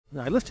And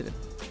I lifted it.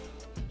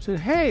 I said,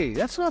 hey,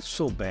 that's not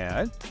so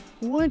bad.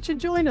 Why don't you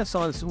join us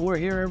on, we're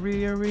here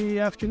every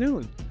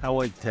afternoon. I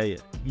would tell you,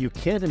 you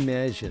can't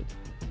imagine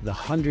the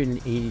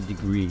 180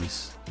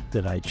 degrees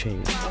that I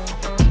changed.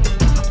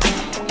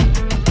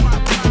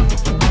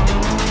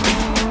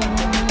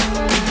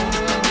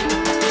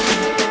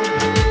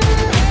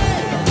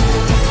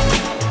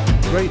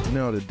 Right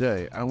now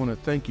today, I want to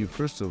thank you,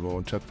 first of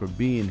all, Chuck, for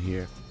being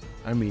here.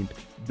 I mean,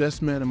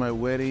 best man at my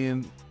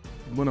wedding,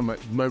 one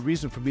of my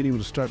reason for being able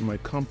to start my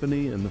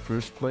company in the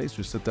first place,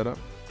 to set that up.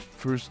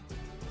 First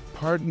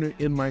partner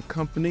in my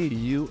company,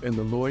 you and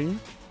the lawyer.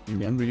 You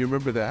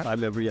remember that? I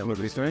remember, yeah.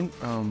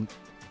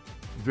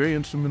 Very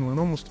instrumental in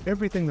almost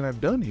everything that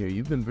I've done here.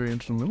 You've been very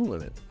instrumental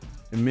in it,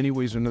 in many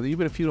ways or another.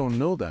 Even if you don't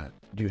know that,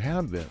 you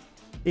have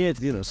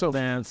been. So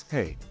Lance,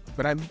 hey,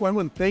 but I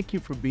want to thank you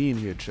for being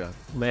here, Chuck.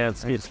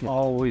 Lance, it's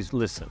always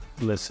listen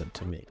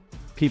to me.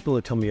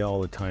 People tell me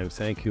all the time,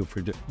 thank you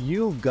for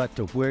you got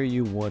to where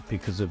you want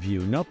because of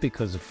you, not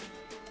because of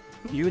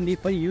you.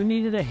 But you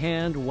needed a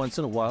hand once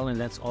in a while, and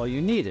that's all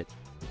you needed.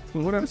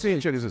 Well, what I'm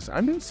saying, Chuck, is this: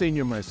 I'm not saying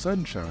you're my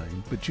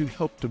sunshine, but you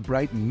help to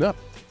brighten up.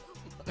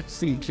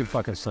 See, you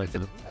fucking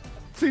sunshine.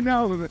 See,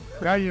 now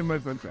you're my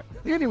sunshine.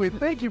 Anyway,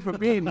 thank you for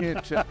being here,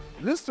 Chuck.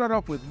 Let's start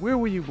off with, where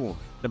were you born?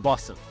 In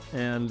Boston.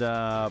 And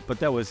but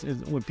that was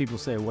when people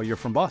say, well, you're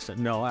from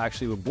Boston. No,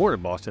 actually, we were born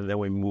in Boston, then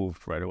we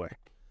moved right away.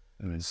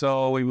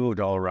 So we moved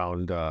all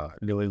around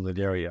New England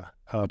area.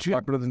 Do you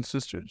have brothers and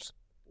sisters?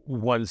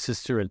 One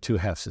sister and two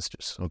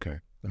half-sisters. Okay,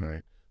 all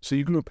right. So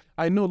you grew up,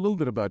 I know a little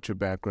bit about your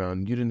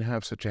background. You didn't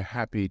have such a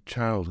happy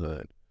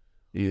childhood.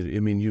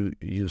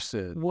 You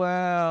said.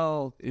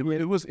 Well,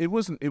 it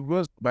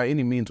was by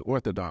any means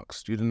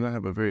orthodox. You did not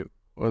have a very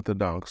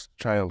orthodox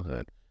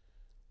childhood.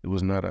 It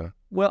was not a.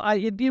 Well,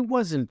 it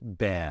wasn't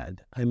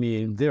bad. I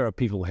mean, there are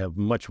people who have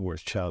much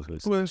worse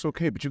childhoods. Well, that's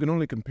okay, but you can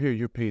only compare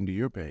your pain to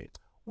your pain.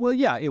 Well,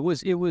 yeah, it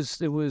was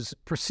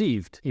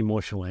perceived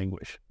emotional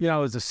anguish. I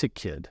was a sick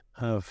kid.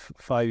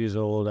 5 years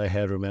old, I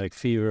had rheumatic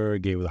fever,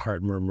 gave with a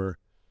heart murmur,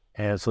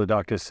 and so the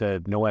doctor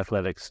said, no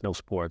athletics, no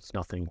sports,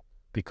 nothing,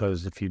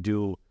 because if you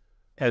do,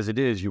 as it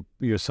is,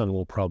 your son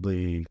will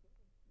probably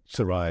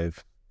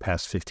survive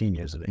past 15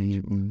 years of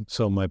age. Mm-hmm.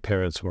 So my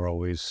parents were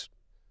always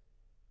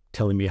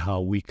telling me how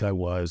weak I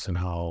was and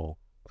how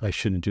I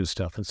shouldn't do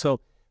stuff. And so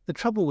the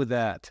trouble with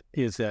that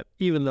is that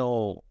even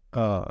though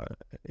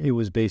it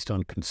was based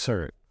on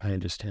concern, I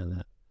understand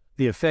that,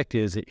 the effect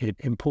is it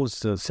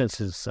imposed a sense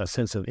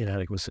of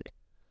inadequacy,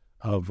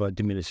 of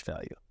diminished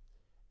value.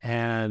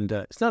 And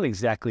it's not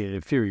exactly an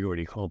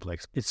inferiority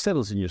complex. It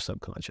settles in your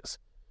subconscious.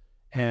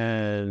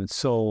 And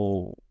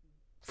so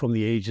from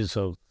the ages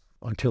of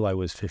until I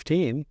was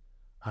 15,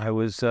 I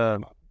was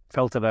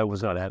felt that I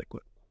was not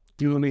adequate.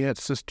 You only had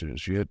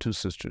sisters. You had two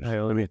sisters. I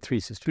only had three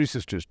sisters. Three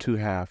sisters, two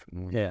half.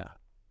 Yeah.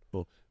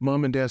 Well,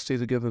 Mom and Dad stayed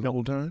together the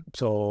whole time?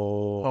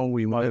 So how were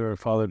you? Mother and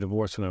father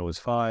divorced when I was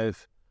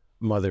 5.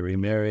 Mother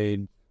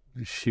remarried.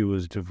 She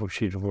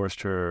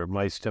divorced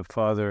my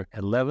stepfather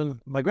at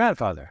 11. My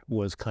grandfather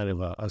was kind of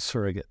a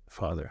surrogate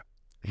father.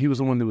 He was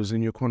the one that was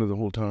in your corner the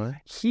whole time?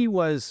 He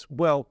was,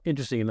 well,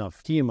 interesting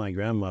enough, he and my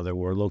grandmother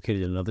were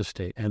located in another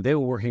state, and they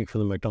were working for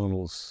the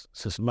McDonald's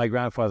system. My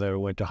grandfather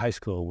went to high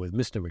school with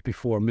Mr.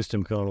 before Mr.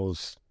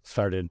 McDonald's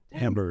started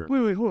hamburger.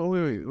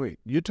 Wait.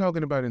 You're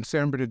talking about in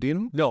San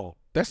Bernardino? No.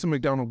 That's the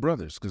McDonald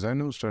brothers, because I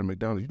know started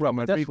McDonald's.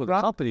 That's where the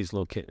company's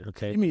located,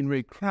 okay? You mean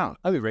Ray Kroc?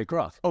 I mean Ray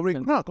Kroc. Oh, Ray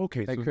Kroc,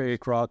 okay. Ray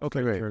Kroc,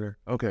 okay, Frank right. Turner.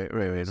 Okay,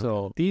 right.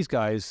 So these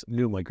guys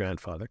knew my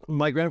grandfather.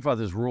 My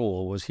grandfather's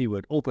role was he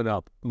would open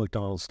up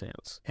McDonald's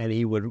stands, and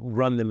he would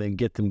run them and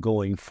get them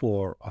going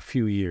for a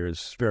few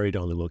years, varied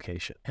on the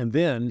location. And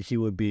then he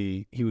would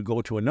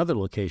go to another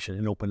location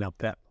and open up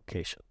that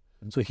location.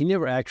 So he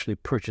never actually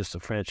purchased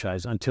a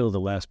franchise until the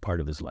last part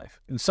of his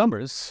life. In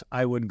summers,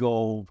 I would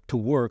go to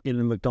work in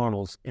the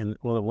McDonald's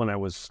when I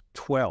was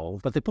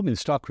 12, but they put me in the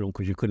stockroom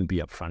because you couldn't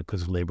be up front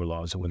because of labor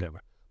laws or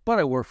whatever. But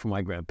I worked for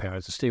my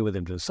grandparents to stay with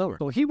them to the summer.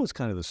 So he was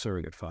kind of the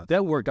surrogate father.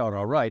 That worked out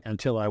all right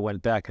until I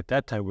went back. At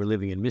that time, we were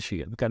living in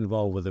Michigan. Got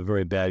involved with a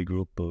very bad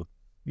group of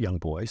young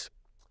boys.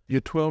 You're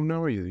 12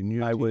 now, or are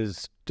you? I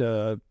was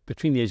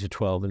between the age of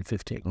 12 and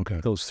 15. Okay.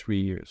 Those 3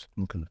 years.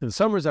 Okay. In the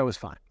summers, I was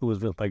fine. I was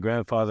with my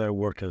grandfather. I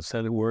worked in the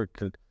Senate work,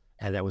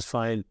 and that was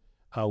fine.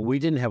 We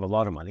didn't have a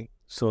lot of money.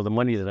 So the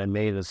money that I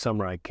made in the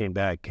summer, I came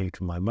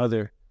to my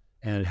mother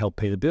and helped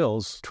pay the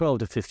bills. 12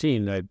 to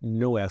 15, I had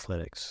no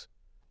athletics.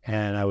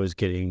 And I was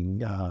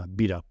getting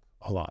beat up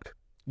a lot.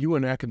 You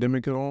weren't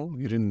academic at all?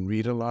 You didn't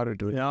read a lot or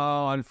do it?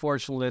 No,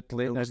 unfortunately.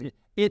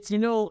 It's,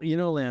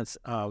 Lance,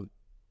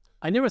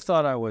 I never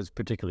thought I was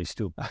particularly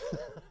stupid,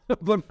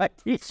 but my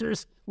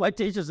teachers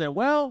said,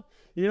 well,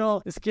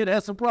 this kid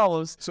has some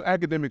problems. So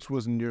academics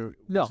wasn't your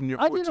I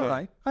did all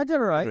right.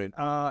 Right.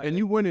 And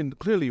you weren't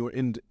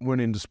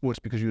weren't into sports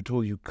because you were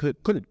told you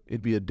couldn't.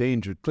 It'd be a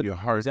danger to your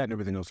heart and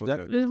everything else like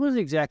that. It wasn't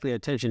exactly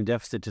attention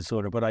deficit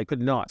disorder, but I could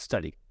not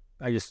study.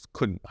 I just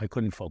couldn't. I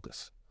couldn't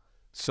focus.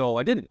 So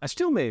I didn't. I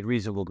still made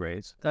reasonable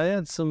grades. I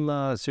had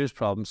some serious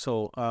problems.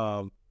 So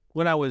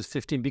when I was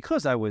 15,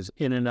 because I was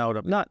in and out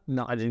of,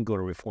 I didn't go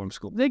to reform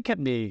school. They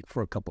kept me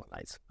for a couple of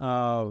nights.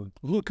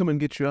 Who would come and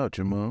get you out,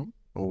 your mom?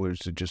 Or was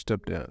it just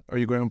stepdad? Or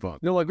your grandfather?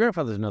 No, my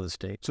grandfather's in another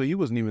state. So he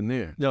wasn't even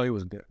there? No, he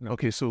wasn't there. No.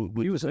 Okay, so...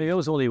 I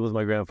was only with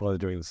my grandfather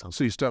during the summer.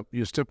 So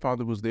your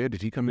stepfather was there?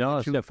 Did he come and No,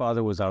 get you?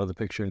 stepfather was out of the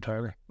picture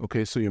entirely.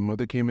 Okay, so your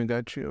mother came and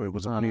got you? Or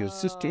was it one of your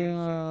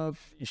sisters?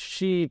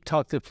 She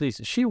talked to the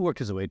police. She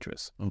worked as a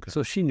waitress. Okay.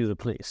 So she knew the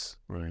police.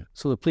 Right.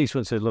 So the police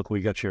would say, look,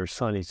 we got your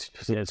son.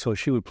 And so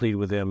she would plead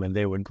with them and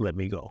they would let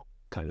me go.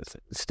 Kind of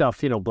thing.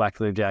 Stuff, black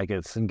leather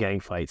jackets and gang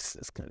fights,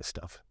 this kind of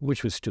stuff,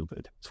 which was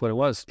stupid. That's what it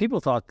was. People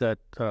thought that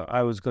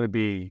I was going to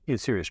be in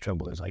serious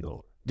trouble as I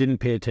go. Didn't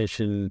pay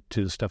attention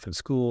to the stuff in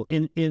school.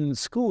 In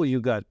school,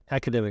 you got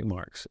academic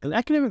marks. And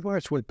academic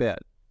marks weren't bad.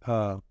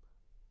 A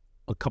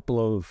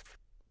couple of,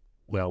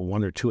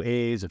 1 or 2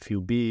 A's, a few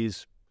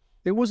B's.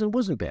 It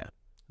wasn't bad.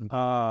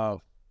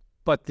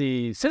 But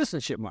the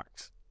citizenship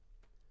marks,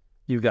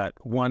 you got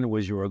 1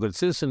 was you were a good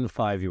citizen,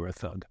 5 you were a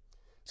thug.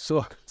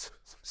 So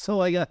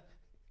I got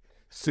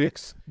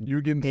 6? You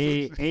were getting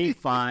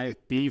A5,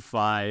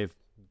 B5,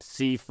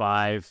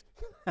 C5.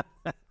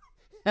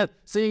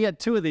 So you get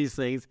 2 of these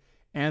things,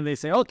 and they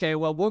say, okay,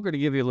 well, we're going to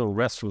give you a little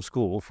rest from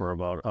school for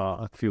about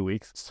a few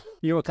weeks.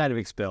 You were kind of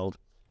expelled,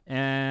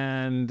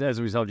 and as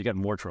a result, you got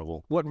more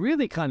trouble. What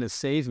really kind of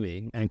saved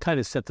me and kind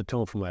of set the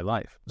tone for my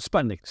life,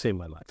 Sputnik saved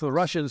my life. So the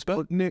Russians...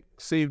 Sputnik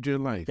saved your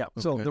life? Yeah,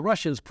 so the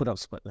Russians put up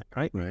Sputnik,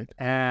 right? Right.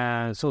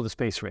 And so the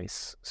space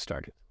race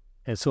started.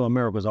 And so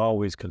America was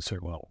always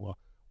concerned, well,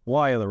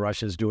 why are the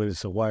Russians doing this?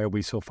 So why are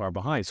we so far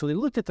behind? So they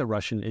looked at the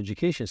Russian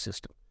education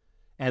system,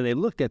 and they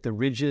looked at the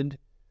rigid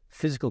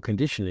physical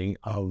conditioning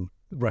of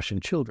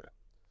Russian children.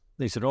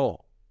 They said,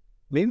 oh,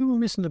 maybe we're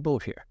missing the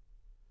boat here.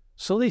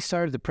 So they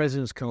started the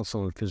President's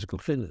Council on Physical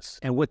Fitness.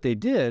 And what they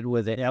did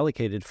was they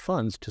allocated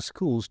funds to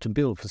schools to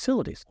build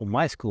facilities. Well,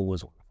 my school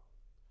was one of them.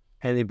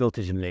 And they built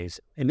a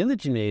gymnasium. And in the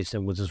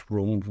gymnasium was this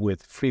room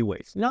with free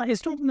weights. Now,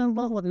 it's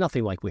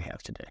nothing like we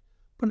have today.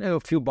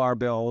 A few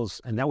barbells,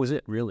 and that was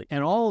it, really.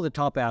 And all the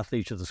top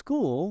athletes of the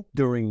school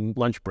during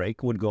lunch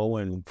break would go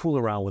and fool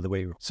around with the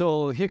weight room.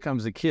 So here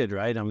comes a kid,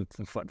 right? I'm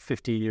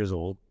 15 years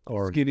old,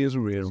 or skinny as a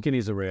rail. Skinny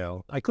as a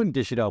rail. I couldn't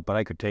dish it out, but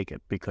I could take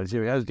it because I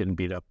was getting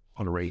beat up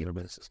on a regular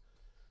basis.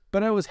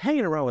 But I was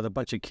hanging around with a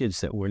bunch of kids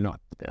that were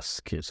not the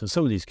best kids, and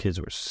some of these kids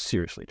were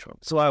seriously trouble.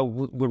 So I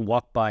would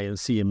walk by and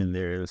see them in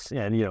there,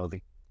 and it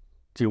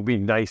would be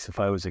nice if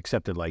I was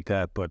accepted like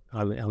that. But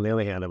on the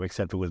other hand, I'm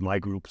accepted with my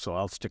group, so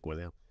I'll stick with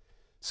them.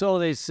 So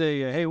they say,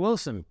 hey,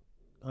 Wilson,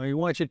 I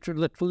want you to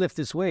lift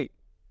this weight.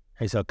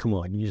 I said, come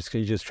on, you're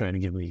just trying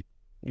to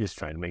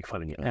make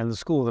fun of me. And the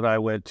school that I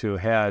went to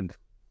had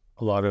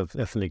a lot of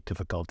ethnic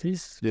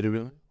difficulties. Did it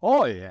really?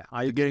 Oh, yeah.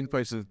 The gang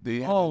fights,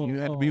 you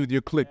had to be with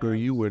your clique or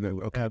you were...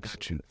 Okay,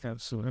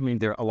 absolutely. I mean,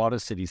 a lot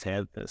of cities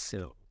had this,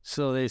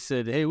 So they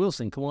said, hey,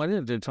 Wilson, come on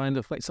in. They're trying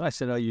to fight. So I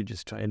said, oh, you're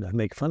just trying to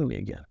make fun of me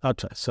again. I'll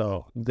try.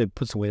 So they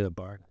put some weight on the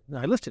bar.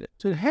 I lifted it.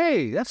 I said,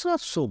 hey, that's not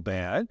so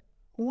bad.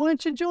 Why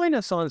don't you join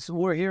us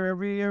we're here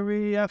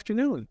every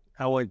afternoon.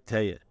 I want to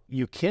tell you,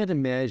 you can't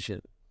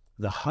imagine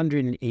the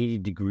 180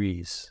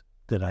 degrees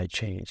that I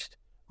changed,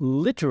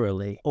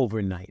 literally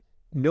overnight.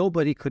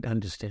 Nobody could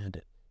understand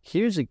it.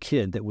 Here's a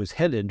kid that was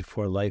headed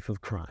for a life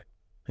of crime,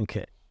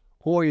 okay,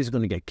 or he's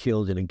going to get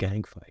killed in a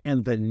gang fight.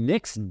 And the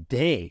next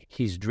day,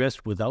 he's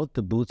dressed without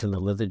the boots and the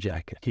leather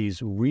jacket.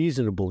 He's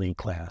reasonable in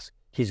class.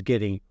 He's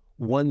getting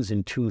 1s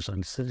and 2s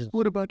on citizens.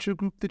 What about your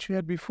group that you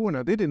had before?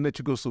 Now, they didn't let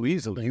you go so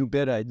easily. You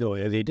bet I know.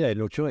 They did. I had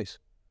no choice.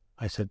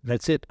 I said,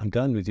 that's it. I'm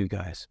done with you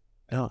guys.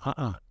 No,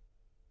 I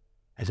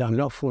said, I'm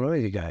not fooling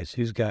with you guys.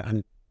 These guys,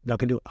 I'm not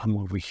going to do it. I'm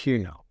over here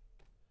now.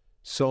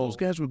 So those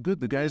guys were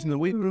good. The guys in the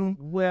weight room?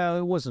 Well,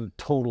 it wasn't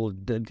total,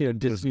 they're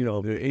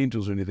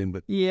angels or anything,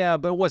 but... Yeah,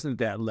 but it wasn't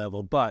that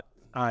level. But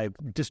I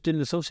just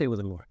didn't associate with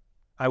them more.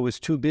 I was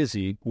too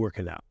busy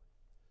working out.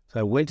 So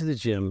I went to the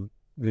gym,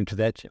 into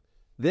that gym.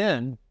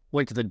 Then...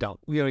 went to the dump.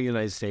 In the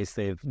United States,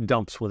 they have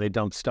dumps where they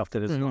dump stuff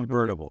that is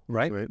convertible,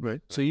 right? Right.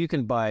 So you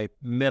can buy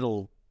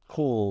metal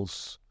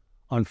holes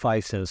on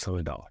 5 cents on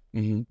a dollar.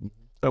 Mm-hmm.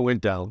 I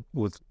went down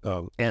with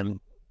and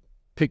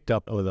picked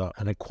up with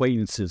an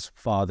acquaintance's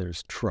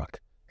father's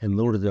truck and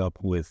loaded it up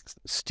with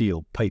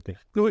steel piping.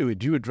 No,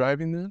 wait, you were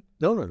driving that?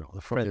 No.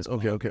 The friends.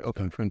 Okay.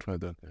 Friend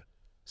tried that. Yeah.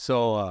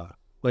 So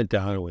went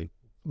down and we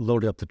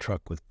loaded up the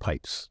truck with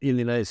pipes. In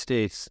the United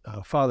States,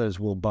 fathers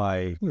will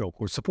buy,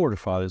 or supportive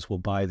fathers will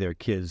buy their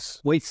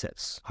kids weight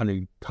sets,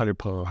 100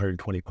 pound,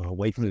 120 pound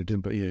weight sets.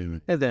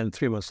 And then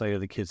 3 months later,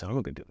 the kids, I'm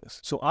not going to do this.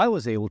 So I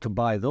was able to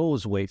buy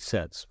those weight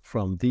sets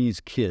from these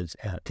kids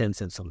at 10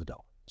 cents on the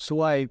dollar.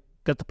 So I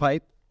got the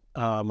pipe.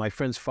 My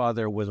friend's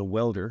father was a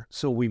welder.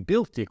 So we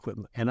built the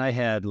equipment. And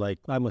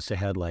I must have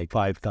had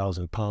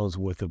 5,000 pounds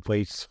worth of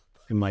weights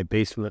in my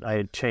basement. I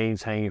had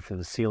chains hanging from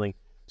the ceiling.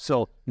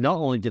 So not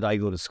only did I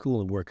go to school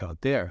and work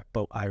out there,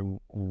 but I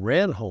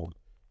ran home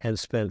and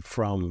spent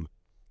from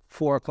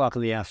 4 o'clock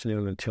in the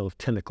afternoon until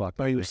 10 o'clock.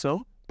 By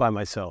yourself? By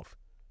myself,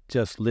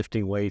 just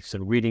lifting weights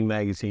and reading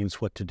magazines,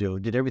 what to do.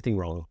 Did everything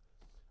wrong.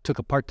 took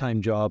a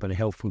part-time job in a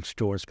health food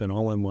store, spent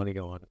all my money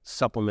on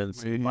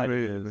supplements,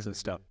 vitamins and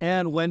stuff,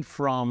 and went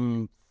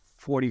from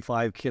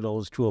 45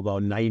 kilos to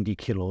about 90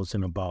 kilos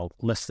in about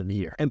less than a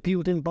year. And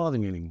people didn't bother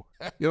me anymore.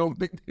 You don't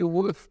think it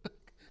would?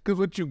 Because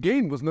what you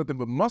gained was nothing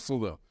but muscle,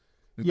 though.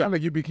 It's not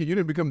like you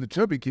didn't become the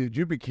chubby kid.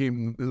 You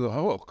became the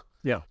Hulk.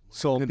 Yeah.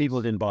 So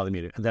people didn't bother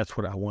me. And that's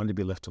what I wanted to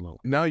be left alone.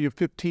 Now you're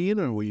 15,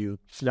 or were you?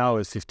 Now I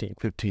was 15.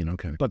 15,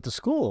 okay. But the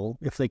school,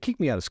 if they kicked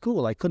me out of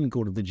school, I couldn't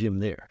go to the gym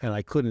there. And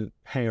I couldn't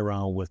hang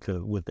around with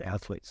the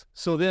athletes.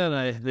 So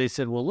then they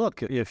said, well,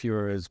 look, if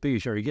you're as big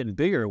as you're getting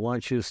bigger, why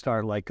don't you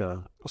start like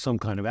some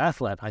kind of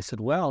athlete? I said,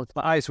 well,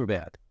 my eyes were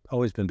bad.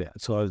 Always been bad.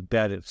 So I was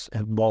bad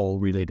at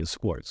ball-related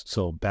sports.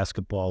 So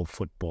basketball,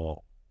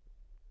 football,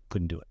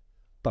 couldn't do it.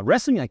 But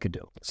wrestling I could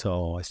do.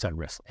 So I started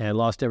wrestling. And I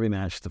lost every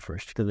match the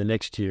first year. Then the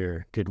next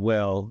year did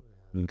well.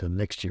 And the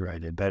next year I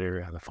did better.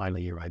 And the final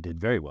year I did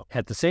very well.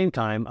 At the same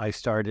time, I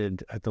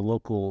started at the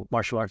local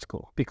martial arts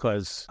school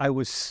because I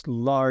was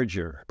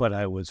larger, but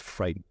I was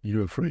frightened.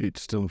 You're afraid,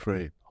 still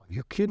afraid.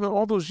 You're kidding?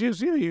 All those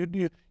years, yeah,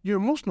 your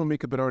emotional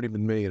makeup had already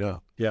been made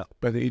up. Yeah.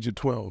 By the age of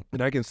 12.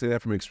 And I can say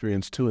that from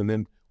experience too. And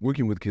then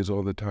working with kids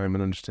all the time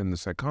and understanding the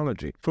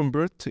psychology. From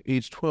birth to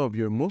age 12,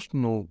 your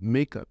emotional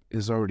makeup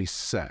is already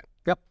set.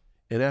 Yep.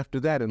 And after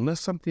that, unless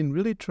something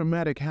really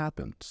traumatic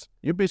happens,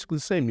 you're basically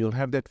the same. You'll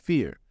have that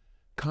fear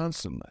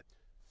constantly.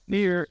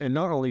 Fear, and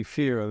not only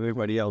fear of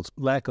everybody else,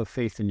 lack of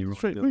faith in your own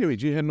ability. Anyway,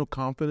 you had no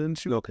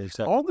confidence. Okay,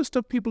 exactly. All the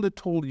stuff people had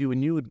told you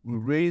and you were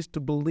raised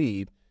to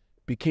believe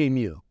became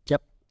you.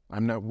 Yep.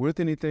 I'm not worth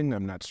anything.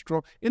 I'm not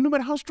strong. And no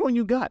matter how strong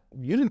you got,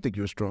 you didn't think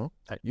you were strong.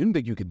 You didn't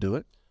think you could do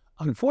it.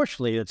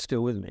 Unfortunately, it's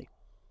still with me.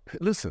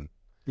 Listen,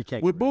 you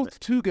can't we're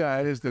both two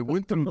guys that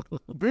went through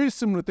very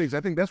similar things.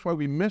 I think that's why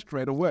we meshed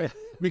right away.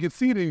 We could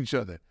see it in each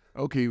other.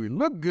 Okay, we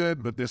look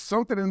good, but there's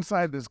something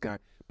inside this guy.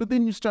 But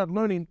then you start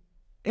learning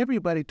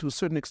everybody to a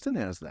certain extent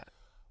has that.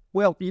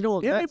 Well, you know,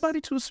 everybody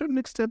to a certain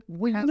extent.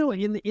 You know,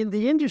 in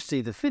the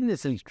industry, the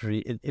fitness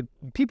industry,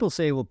 people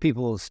say, well,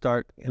 people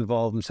start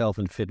involve themselves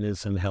in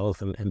fitness and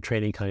health and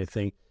training kind of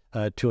thing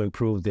to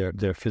improve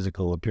their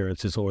physical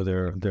appearances or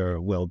their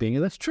well-being,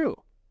 and that's true.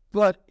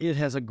 But it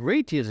has a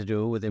great deal to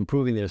do with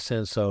improving their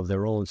sense of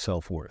their own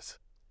self-worth.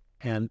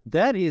 And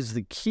that is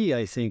the key,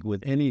 I think,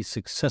 with any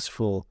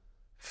successful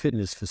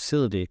fitness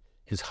facility,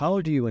 is how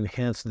do you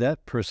enhance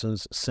that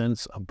person's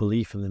sense of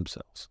belief in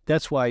themselves?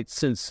 That's why,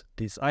 since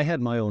I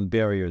had my own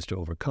barriers to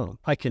overcome,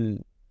 I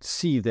can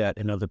see that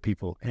in other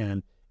people.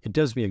 And it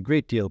does me a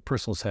great deal of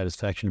personal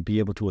satisfaction to be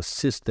able to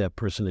assist that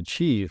person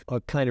achieve or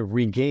kind of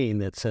regain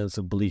that sense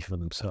of belief in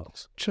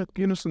themselves. Chuck,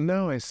 you know, so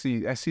now I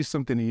see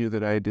something in you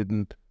that I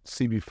didn't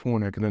see before,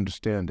 and I can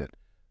understand it.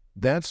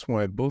 That's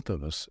why both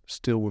of us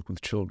still work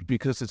with children,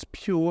 because it's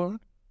pure.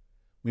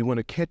 We want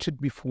to catch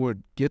it before it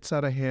gets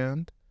out of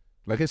hand.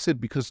 Like I said,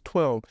 because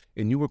 12,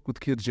 and you work with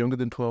kids younger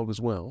than 12 as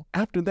well.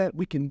 After that,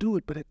 we can do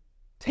it, but it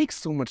takes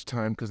so much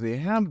time because they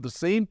have the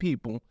same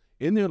people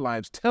in their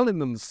lives telling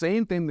them the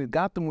same thing that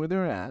got them where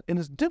they're at, and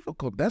it's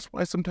difficult. That's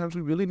why sometimes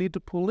we really need to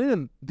pull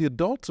in the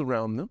adults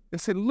around them and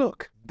say,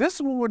 look, this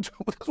is what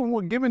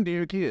we're giving to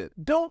your kid.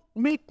 Don't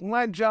make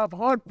my job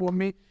hard for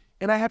me,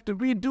 and I have to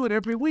redo it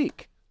every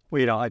week. Well,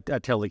 you know, I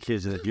tell the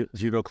kids in the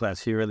judo class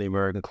here in the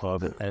American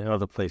Club and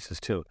other places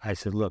too. I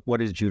said, look,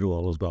 what is judo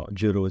all about?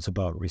 Judo is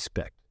about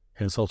respect,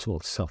 and it's also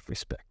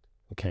self-respect,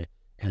 okay?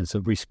 And it's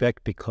a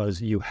respect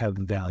because you have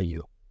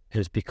value, and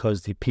it's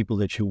because the people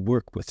that you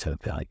work with have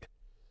value.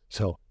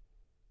 So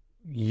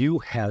you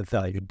have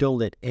value. Don't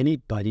let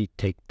anybody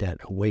take that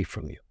away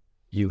from you.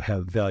 You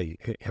have value.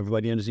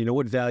 Everybody understands, you know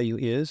what value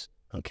is?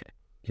 Okay.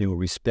 You know,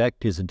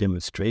 respect is a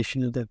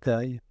demonstration of that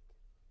value.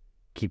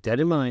 Keep that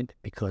in mind,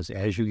 because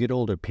as you get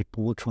older,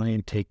 people will try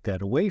and take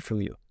that away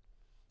from you.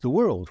 The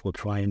world will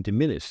try and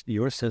diminish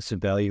your sense of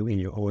value in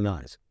your own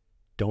eyes.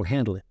 Don't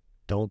handle it.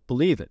 Don't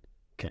believe it.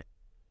 Okay.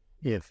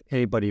 If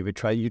anybody ever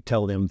try, you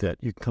tell them that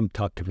you come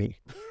talk to me.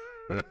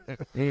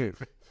 You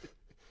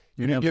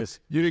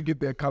didn't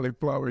get that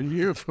cauliflower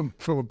here from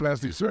a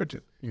plastic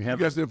surgeon. You got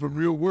that from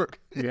real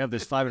work. You have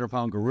this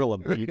 500-pound gorilla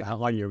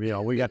on your, you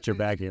know, we got your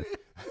back here.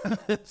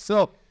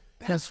 So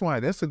that's why.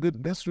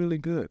 That's really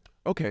good.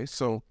 Okay,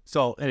 so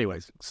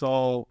anyways,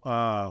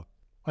 I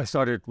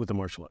started with the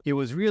martial art. It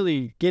was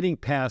really getting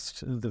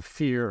past the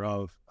fear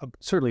of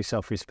certainly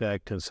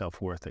self-respect and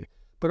self-worth,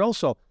 but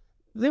also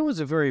there was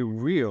a very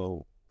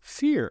real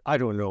fear. I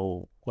don't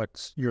know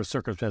what's your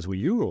circumstance when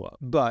you grew up,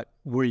 but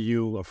were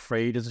you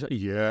afraid?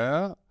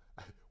 Yeah.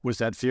 Was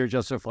that fear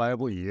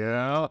justifiable?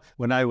 Yeah.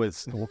 When I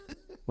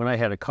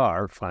had a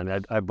car,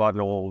 fine, I bought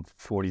an old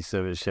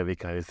 47 Chevy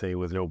kind of thing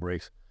with no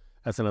brakes.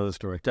 That's another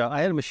story. I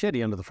had a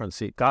machete under the front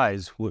seat.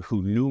 Guys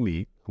who knew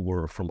me, who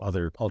were from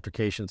other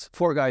altercations,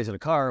 4 guys in a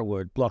car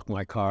would block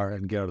my car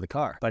and get out of the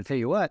car. But I tell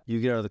you what, you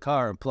get out of the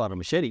car and pull out a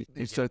machete.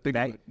 They start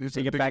thinking,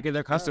 get back in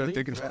their car. They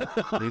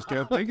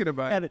start thinking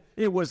about it. And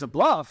it was a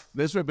bluff.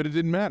 That's right, but it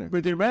didn't matter.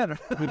 It didn't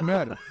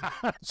matter.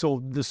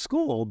 So the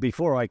school,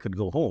 before I could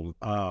go home,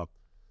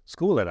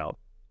 school let out,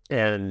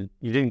 and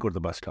you didn't go to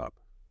the bus stop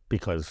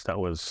because that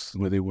was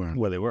where they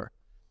were.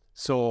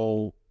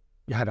 So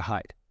you had to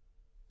hide.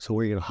 So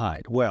where are you going to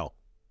hide? Well,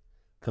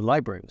 the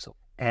library was open.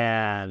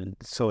 And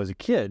so as a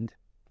kid,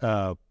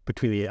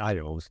 between the, I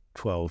don't know, it was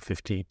 12,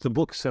 15, the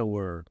books that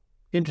were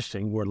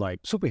interesting were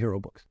like superhero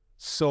books.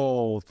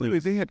 So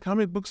Wait, they had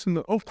comic books in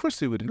the. Oh, of course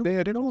they would. They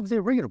had it. all.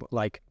 They're regular books,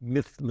 like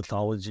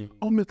mythology.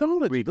 Oh,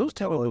 mythology. Read Those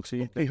type of books.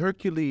 Okay,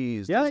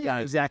 Hercules. Yeah,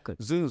 exactly.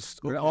 Zeus.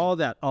 Okay. All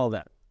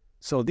that.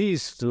 So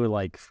these were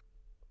like,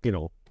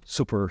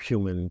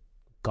 superhuman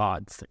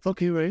gods things.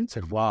 Okay, right. I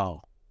said,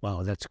 wow,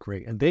 that's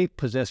great. And they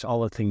possessed all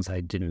the things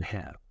I didn't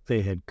have.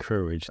 They had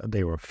courage.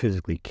 They were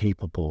physically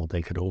capable.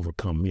 They could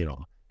overcome,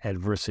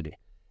 adversity.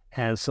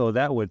 And so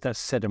that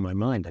set in my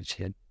mind. I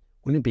said,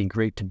 wouldn't it be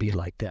great to be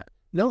like that?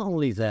 Not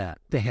only that,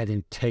 they had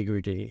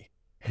integrity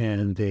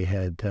and they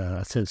had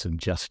a sense of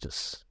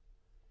justice.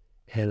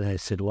 And I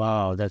said,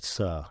 wow, that's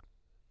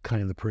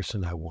kind of the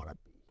person I want to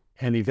be.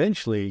 And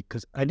eventually,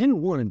 because I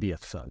didn't want to be a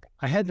thug,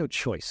 I had no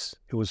choice.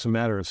 It was a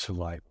matter of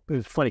survival. It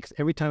was funny because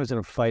every time I was in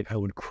a fight, I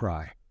would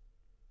cry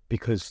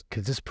because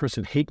this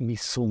person hated me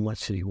so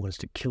much that he wants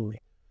to kill me.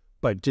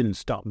 But it didn't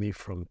stop me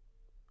from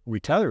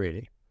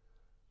retaliating.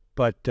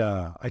 But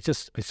I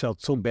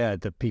felt so bad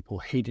that people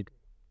hated me.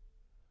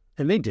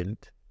 And they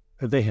didn't.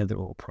 They had their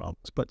own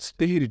problems, but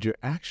they hated your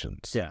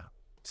actions. Yeah.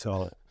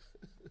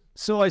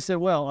 So I said,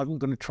 well, I'm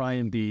going to try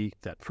and be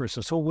that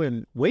person. So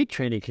when weight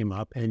training came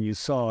up and you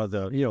saw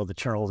the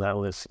Charles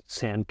Atlas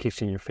sand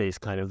kicks in your face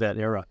kind of that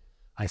era,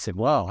 I said,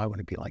 wow, I want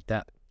to be like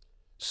that.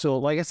 So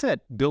like I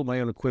said, built my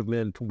own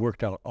equipment,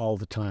 worked out all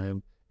the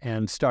time,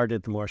 and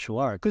started the martial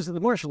art. Because the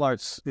martial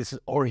arts, this is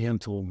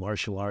Oriental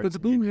martial arts. But the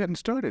boom hadn't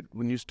started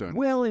when you started.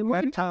 Well, in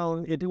my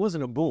town, it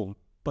wasn't a boom.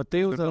 But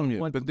they was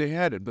but they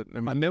had it. But I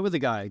met with the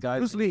guy.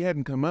 Bruce Lee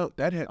hadn't come out.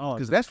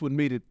 Because that's what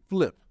made it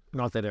flip.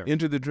 Not that era.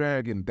 Enter the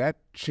Dragon. That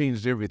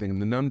changed everything.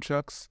 And the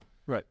nunchucks.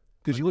 Right.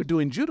 Because you were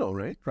doing judo,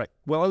 right? Right.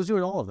 Well, I was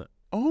doing all of it.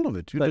 All of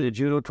it. I did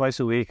judo twice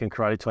a week and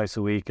karate twice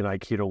a week and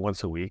aikido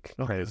once a week,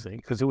 kind of thing.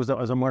 Because it was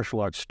a martial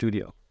arts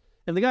studio.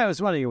 And the guy I was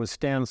running it was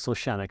Stan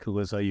Solshanik, who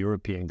was a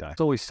European guy.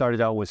 So we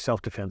started out with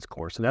self-defense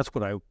course, and that's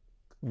what I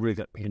really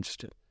got me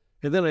interested.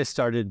 And then I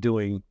started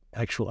doing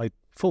I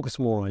focused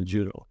more on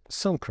judo,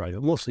 some karate,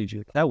 mostly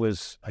judo.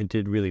 I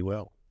did really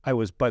well.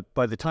 But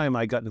by the time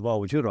I got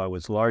involved with judo, I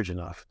was large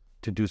enough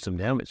to do some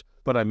damage.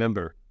 But I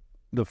remember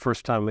the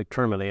first time the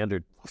tournament I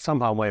entered,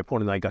 somehow my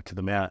opponent and I got to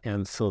the mat,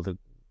 and so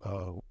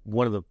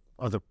one of the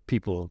other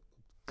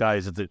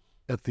guys at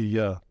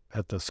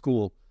the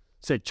school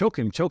said, choke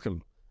him.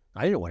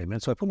 I didn't know what he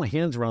meant, so I put my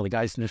hands around the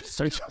guy's neck and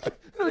started choking.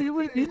 No,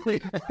 you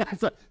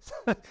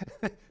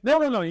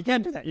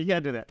can't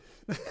do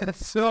that.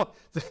 So,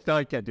 no,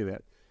 I can't do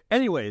that.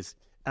 Anyways,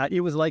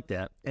 it was like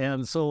that,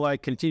 and so I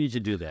continued to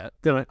do that.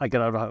 Then I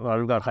got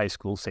out of high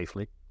school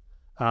safely.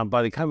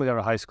 By the time I got out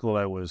of high school,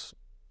 I was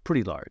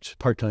pretty large,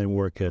 part-time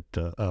work at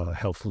a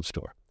health food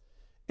store.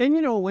 And,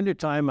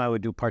 wintertime, I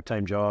would do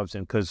part-time jobs,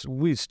 and because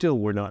we still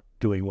were not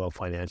doing well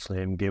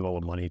financially and gave all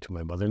the money to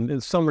my mother. And in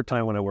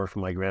summertime, when I worked for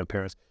my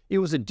grandparents, it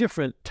was a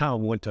different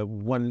town.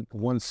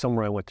 One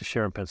summer I went to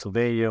Sharon,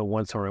 Pennsylvania.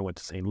 One summer I went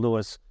to St.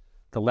 Louis.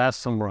 The last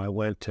summer I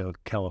went to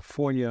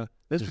California.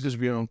 That's because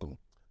of your uncle.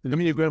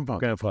 Your grandfather.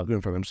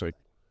 Grandfather, I'm sorry.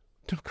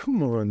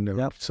 Come on now.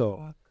 Yep.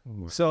 So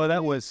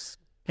that was...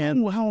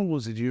 And how old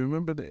was he? Do you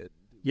remember that?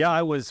 Yeah,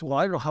 I was... Well,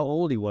 I don't know how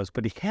old he was,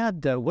 but he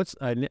had...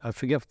 I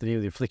forget the name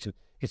of the affliction.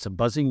 It's a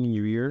buzzing in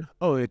your ear.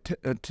 Oh,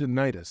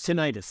 tinnitus.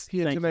 Tinnitus. He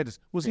had tinnitus.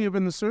 Was he ever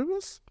in the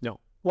service? No.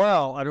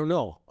 Well, I don't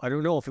know. I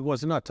don't know if it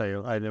was or not. Tell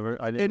you, I never.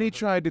 And he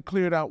tried to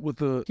clear it out with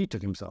He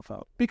took himself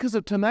out because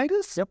of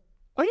tinnitus. Yep.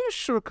 Are you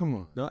sure? Come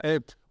on. No.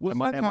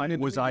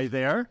 Was I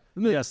there?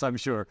 Yes, I'm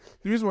sure.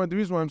 The reason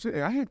why I'm saying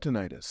I had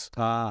tinnitus.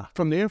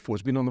 From the Air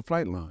Force, being on the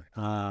flight line.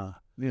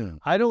 Yeah.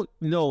 I don't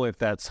know if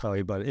that's how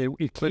he, but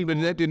it came.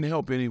 But that didn't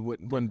help any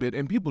one bit,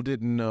 and people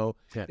didn't know,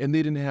 and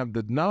they didn't have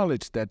the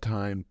knowledge that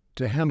time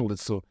to handle it,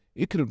 so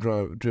it could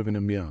have driven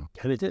him young.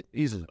 And it did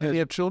easily. Did he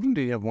have children?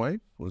 Did he have wife?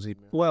 Was he?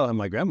 Well, and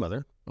my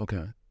grandmother.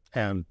 Okay.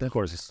 And of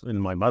course,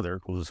 and my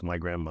mother was my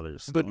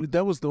grandmother's. But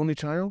that was the only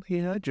child he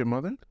had. Your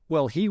mother?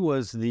 Well, he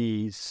was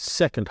the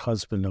second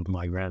husband of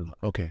my grandmother.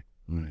 Okay.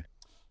 All right.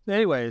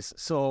 Anyways,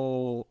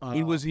 so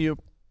Was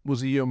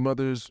he your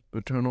mother's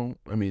paternal?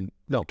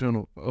 No.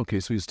 Paternal. Okay,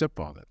 so your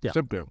stepfather. Yeah.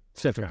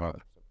 Stepfather.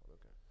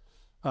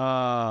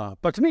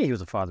 But to me, he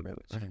was a father.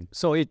 Okay.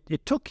 So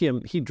it took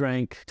him. He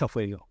drank. Tough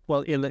way to go.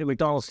 Well, in the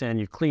McDonald's stand,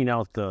 you clean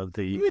out the.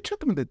 It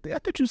took him. I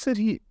thought you said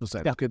he was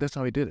that. Yeah. Okay, that's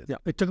how he did it. Yeah,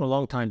 it took him a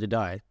long time to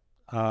die.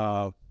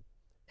 And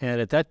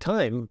at that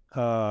time,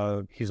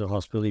 he's in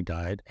hospital. He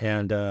died,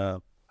 and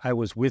I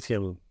was with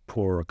him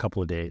for a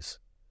couple of days,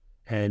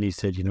 and he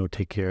said,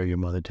 take care of your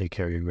mother, take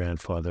care of your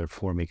grandfather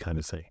for me, kind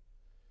of thing.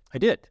 I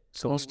did.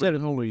 So instead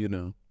of how old are you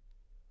now?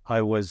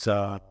 I was.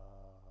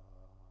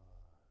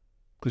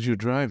 Because you're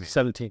driving.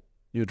 17.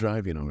 You're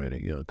driving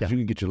already, yeah. Because you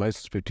can get your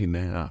license 15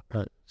 and a half.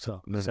 Right,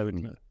 so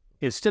 17.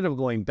 Instead of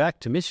going back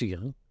to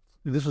Michigan,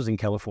 this was in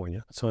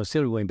California, so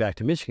instead of going back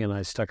to Michigan,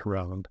 I stuck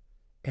around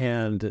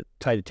and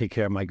tried to take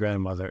care of my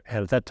grandmother.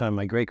 And at that time,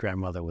 my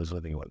great-grandmother was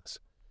living with us.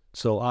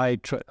 So I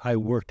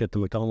worked at the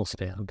McDonald's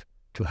stand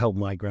to help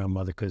my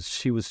grandmother because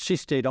she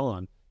stayed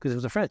on because it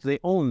was a franchise. They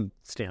owned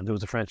Stand. There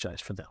was a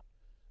franchise for them.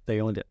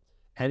 They owned it.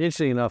 And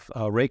interestingly enough,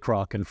 Ray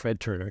Kroc and Fred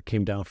Turner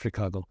came down from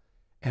Chicago,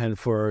 and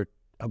for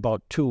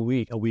about a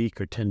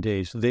week or 10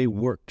 days, they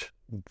worked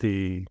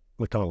the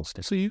McDonald's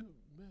stand. So you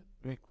met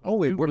Ray Kroc?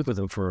 We worked with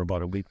them for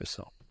about a week or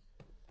so.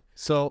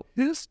 So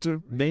they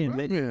said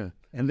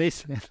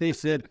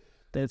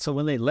that. So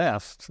when they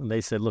left,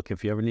 they said, "Look,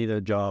 if you ever need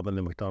a job in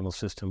the McDonald's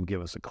system,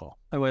 give us a call."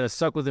 I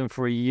stuck with them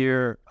for a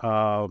year,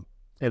 and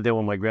then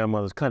when my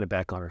grandmother was kind of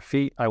back on her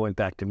feet, I went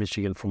back to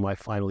Michigan for my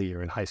final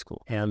year in high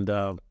school, and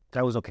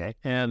that was okay.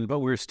 But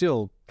we were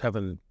still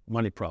having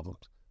money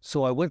problems,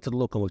 so I went to the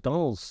local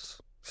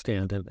McDonald's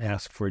stand and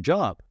asked for a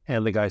job,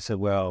 and the guy said,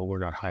 "Well, we're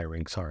not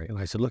hiring, sorry." And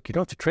I said, "Look, you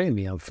don't have to train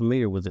me. I'm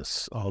familiar with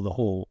this, the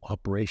whole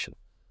operation." I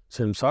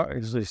said, "I'm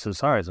sorry." He said,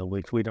 "Sorry." I said,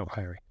 "We don't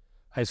hire."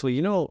 I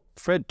said, "Well,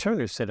 Fred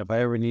Turner said if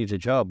I ever need a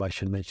job, I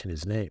should mention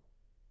his name."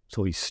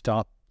 So he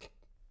stopped. He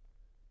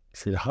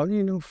said, "How do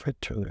you know Fred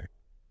Turner?"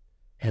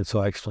 And so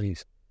I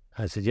explained.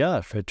 I said,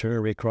 "Yeah, Fred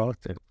Turner, Ray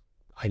Kroc,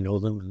 I know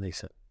them." And they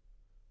said,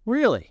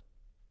 "Really?"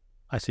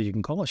 I said, "You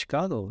can call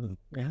Chicago and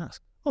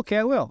ask." "Okay,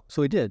 I will."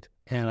 So he did.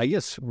 And I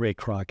guess Ray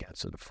Kroc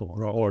answered the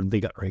phone, or they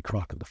got Ray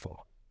Kroc on the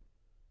phone.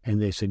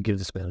 And they said, "Give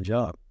this man a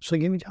job." So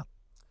he gave me a job.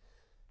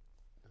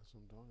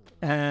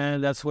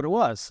 And that's what it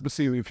was. But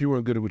see, if you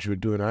weren't good at what you were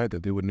doing either,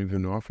 they wouldn't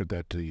even offer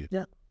that to you.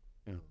 Yeah.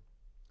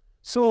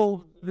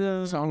 So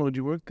how long did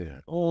you work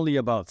there? Only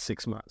about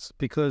 6 months,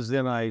 because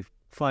then I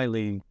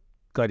finally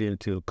got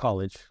into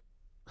college.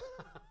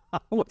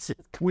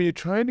 Were you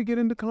trying to get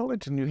into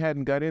college and you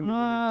hadn't got in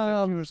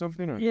or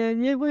something? Or? Yeah,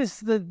 there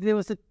was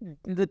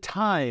the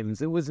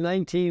times. It was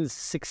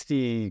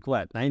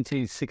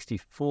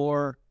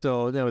 1964.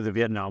 So there was the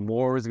Vietnam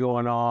War was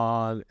going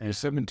on. And you're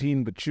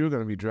 17, but you're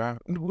going to be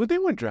drafted. Well, they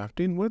weren't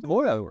drafting. They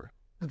were.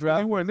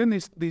 They were. Then they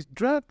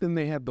draft and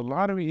they had the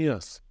lottery.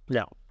 Yes.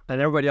 Yeah.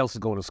 And everybody else is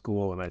going to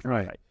school. And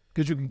right.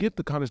 Because you can get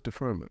the college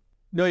deferment.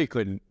 No, you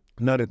couldn't.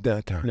 Not at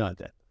that time. Not at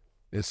that.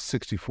 It's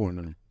 64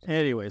 now.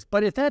 Anyways,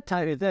 but at that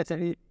time,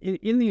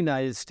 in the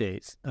United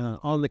States,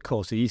 on the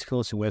coast, the East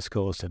Coast and West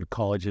Coast, and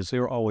colleges, they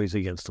were always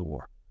against the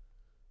war.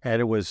 And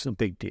it was a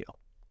big deal.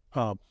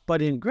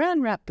 But in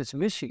Grand Rapids,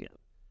 Michigan,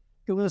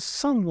 it was a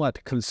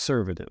somewhat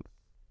conservative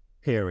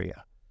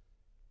area.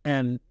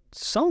 And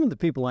some of the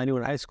people I knew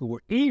in high school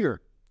were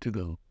eager to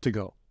go.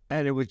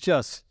 And it was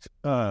just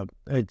an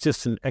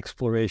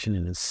exploration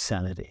in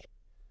insanity.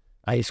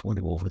 I just want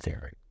to go over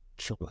there and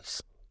kill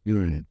us.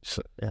 You're in it.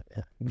 So,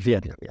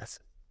 Vietnam, yes.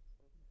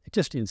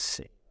 Just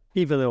insane.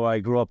 Even though I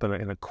grew up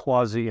in a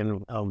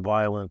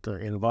quasi-violent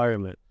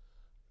environment,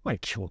 I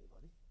killed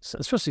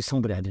somebody, especially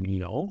somebody I didn't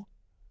know,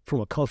 from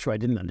a culture I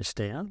didn't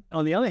understand.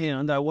 On the other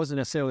hand, I wasn't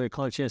necessarily a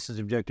conscientious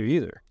objector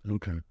either.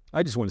 Okay.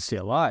 I just wanted to stay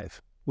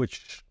alive,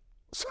 which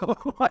some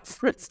of my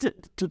friends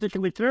didn't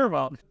particularly care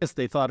about. Yes,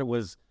 they thought it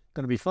was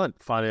going to be fun.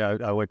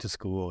 Finally, I went to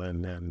school,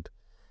 and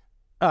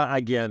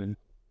again,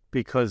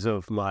 because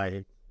of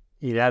my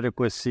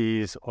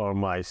inadequacies or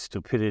my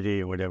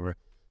stupidity or whatever,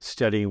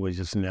 studying was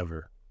just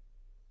never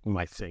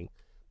my thing.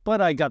 But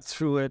I got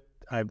through it.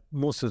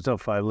 Most of the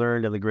stuff I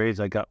learned and the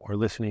grades I got were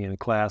listening in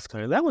class.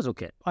 That was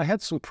okay. I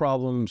had some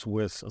problems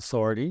with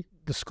authority.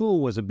 The school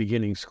was a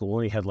beginning school.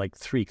 Only had like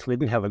three. They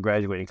didn't have a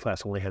graduating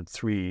class. Only had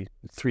three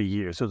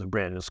years. It was a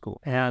brand new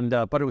school,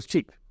 but it was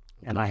cheap.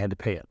 And I had to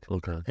pay it.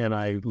 Okay. And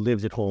I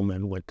lived at home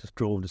and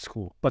drove to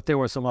school. But there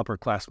were some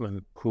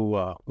upperclassmen who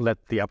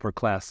let the upper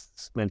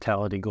class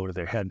mentality go to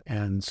their head.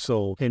 And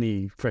so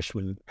any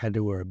freshman had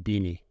to wear a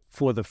beanie.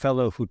 For the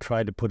fellow who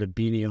tried to put a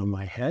beanie on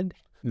my head,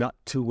 not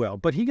too well.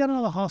 But he got out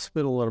of the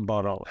hospital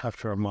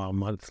after a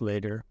month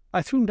later.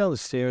 I threw him down the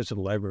stairs to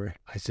the library.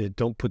 I said,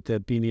 "Don't put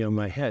that beanie on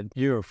my head.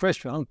 You're a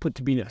freshman. I'll put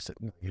the beanie." I said,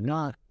 "No, you're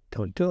not.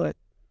 Don't do it.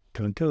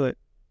 Don't do it.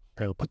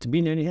 I'll put the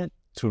beanie on your head."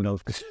 Threw him down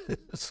the stairs.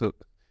 So,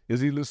 is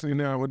he listening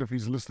now? I wonder if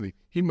he's listening.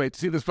 He might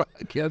see this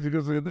podcast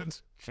because of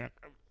this.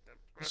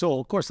 So,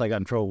 of course, I got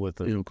in trouble with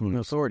the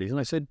authorities. And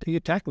I said, "You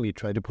attacked me. You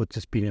tried to put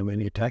this beanie on me,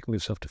 and you attacked me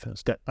with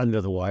self-defense under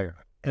the wire."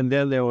 And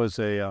then there was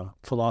a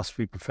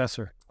philosophy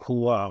professor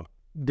who,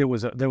 there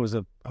was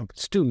a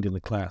student in the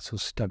class who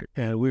stuttered.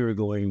 And we were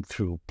going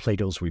through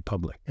Plato's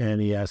Republic.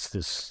 And he asked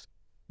this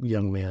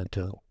young man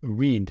to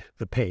read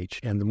the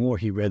page. And the more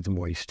he read, the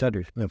more he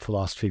stuttered. And the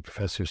philosophy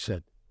professor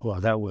said, "Well,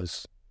 that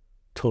was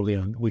totally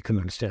we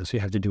couldn't understand, so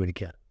you have to do it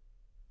again."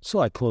 So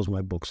I closed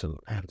my books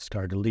and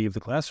started to leave the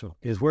classroom.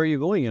 He says, "Where are you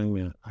going, young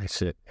man?" I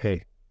said,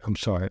 "Hey, I'm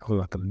sorry, I'm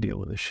not going to deal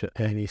with this shit."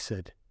 And he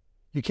said,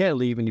 "You can't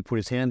leave," and he put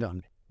his hand on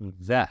me.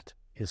 That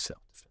is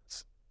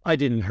self-defense. I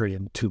didn't hurt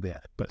him too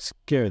bad, but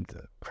scared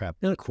the crap.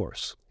 And of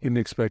course, he didn't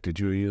expect it.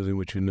 You were using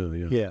what you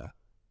knew, Yeah.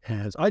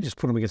 And I just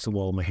put him against the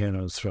wall with my hand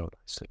on his throat.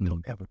 I said,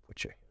 "Don't ever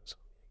put your hands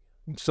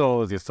on me."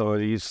 So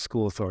the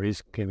school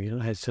authorities came in,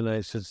 and I said,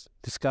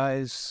 "This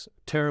guy's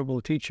a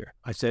terrible teacher."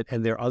 I said,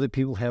 "And there are other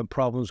people who have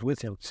problems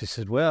with him." She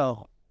said,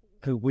 "Well,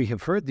 we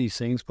have heard these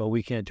things, but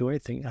we can't do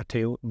anything." I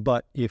tell you,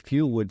 but if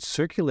you would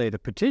circulate a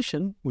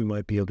petition, we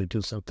might be able to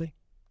do something.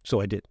 So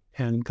I did,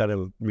 and got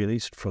him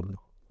released from.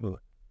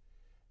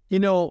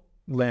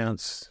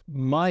 Lance,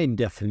 my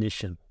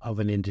definition of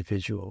an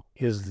individual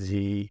is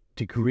the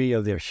degree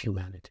of their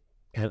humanity.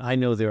 And I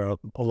know there are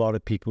a lot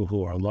of people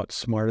who are a lot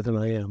smarter than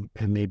I am,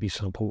 and maybe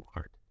some who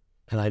aren't.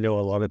 And I know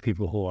a lot of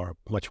people who are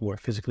much more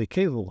physically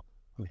capable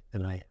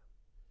than I am.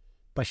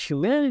 But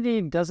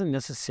humanity doesn't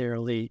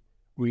necessarily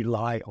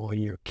rely on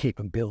your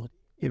capability.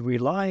 It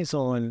relies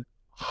on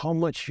how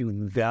much you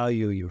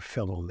value your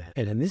fellow man.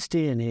 And in this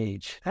day and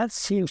age, that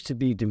seems to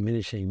be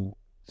diminishing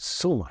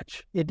so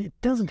much. It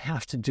doesn't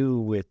have to do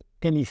with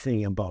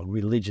anything about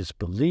religious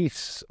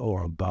beliefs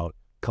or about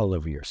color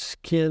of your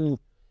skin.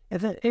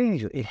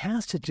 It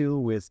has to do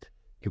with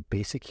your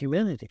basic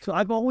humanity. So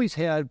I've always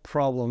had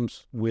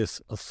problems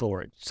with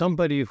authority.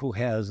 Somebody who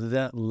has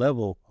that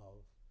level of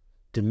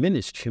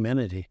diminished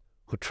humanity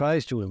who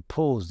tries to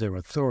impose their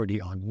authority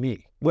on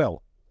me,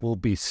 well, will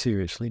be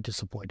seriously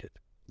disappointed.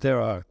 There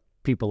are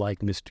people like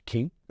Mr.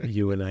 King,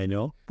 you and I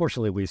know.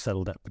 Fortunately, we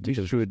settled that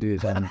particular. You sure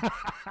did.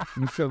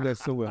 You felt that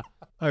so well.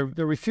 I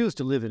refused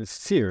to live in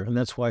fear, and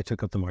that's why I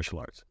took up the martial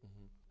arts.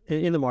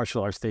 In the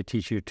martial arts, they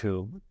teach you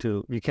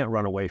you can't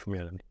run away from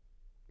your enemy.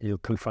 You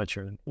confront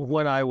your enemy.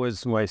 When I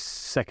was my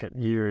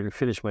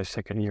finished my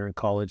second year in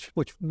college,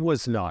 which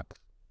was not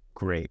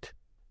great,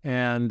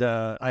 and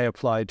I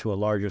applied to a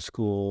larger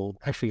school,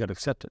 actually got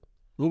accepted.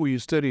 What were you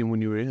studying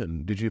when you were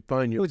in? Did you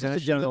find your It was just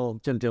a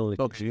general.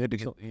 Oh, so you had to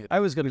get...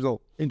 I was going to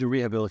go into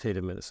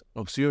rehabilitative medicine.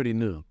 Oh, so you already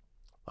knew.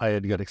 I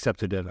had got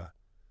accepted at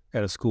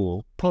a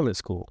school, prominent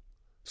school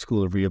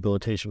of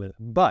rehabilitation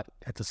medicine. But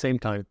at the same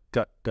time,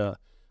 got a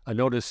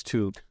notice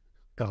to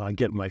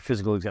get my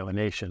physical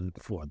examination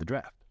for the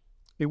draft.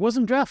 It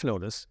wasn't draft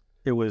notice.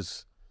 It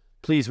was,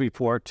 please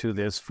report to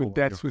this.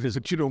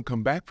 But you don't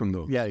come back from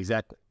those. Yeah,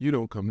 exactly. You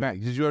don't come back.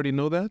 Did you already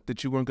know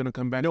that you weren't going to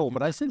come back? No,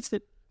 but I sensed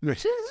it.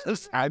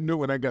 I knew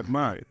when I got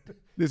mine.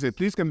 They said,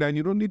 please come down.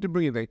 You don't need to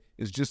bring anything.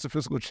 It's just a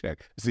physical check.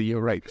 I said, you're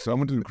right. So I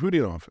went to the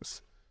recruiting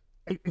office.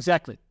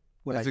 Exactly.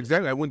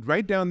 Exactly. I went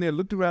right down there,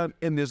 looked around,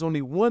 and there's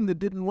only one that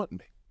didn't want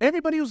me.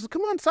 Everybody was,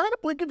 come on, sign up.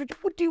 What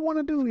do you want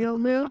to do,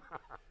 young man?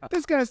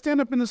 This guy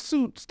stand up in a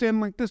suit, standing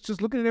like this,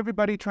 just looking at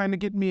everybody trying to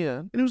get me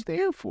in. And it was the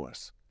Air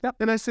Force. Yep.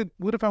 And I said,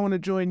 what if I want to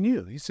join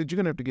you? He said, you're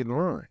going to have to get in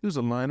line. There was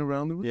a line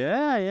around the room.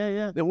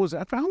 Yeah.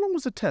 How long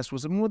was the test?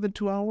 Was it more than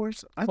 2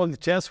 hours? The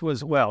test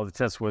was,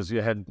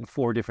 you had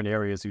 4 different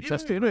areas you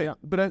tested. Yeah.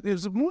 But it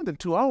was more than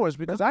 2 hours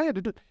because I had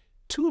to do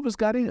 2 of us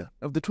got in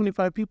of the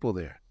 25 people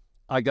there.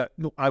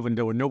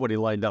 There were nobody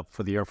lined up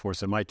for the Air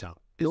Force in my town.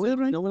 Is that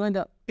right? No one lined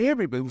up.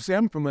 Everybody, see,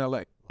 I'm from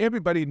LA.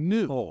 Everybody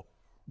knew. Oh.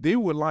 They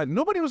were lined.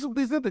 Nobody was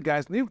these other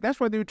guys. That's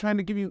why they were trying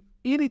to give you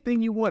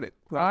anything you wanted.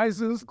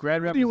 Prizes.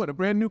 Grand Rapids. You want a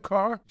brand new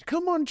car?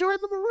 Come on, join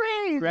the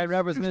Marines. Grand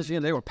Rapids,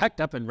 Michigan. They were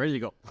packed up and ready to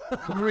go.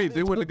 The Marines.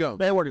 They wanted to go.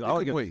 They wanted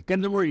to go. Get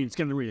in the Marines.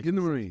 Get in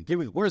the Marines.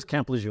 Where's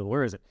Camp Lejeune?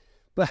 Where is it?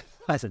 But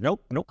I said,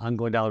 nope. I'm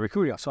going down to the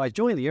recruiting. So I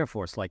joined the Air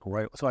Force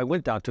So I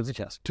went down, took the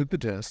test.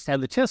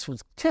 And the test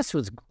was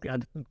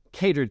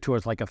catered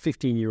towards like a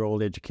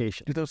 15-year-old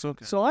education. That's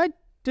okay. So I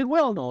did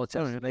well in all the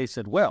tests. And they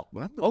said, well,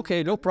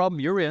 okay, no problem.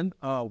 You're in.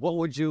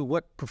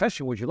 What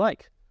profession would you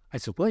like? I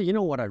said, well, you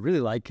know what I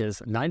really like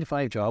is a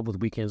 9-to-5 job with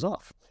weekends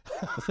off.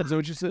 Is that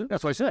what you said?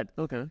 That's what I said.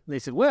 Okay. And they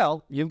said,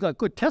 well, you've got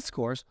good test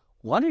scores.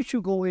 Why don't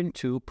you go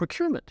into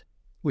procurement,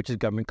 which is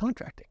government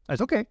contracting? I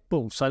said, okay.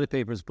 Boom, sign the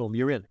papers. Boom,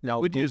 you're in. Now,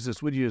 what year is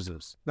this?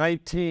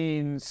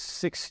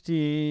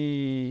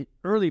 1960,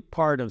 early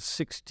part of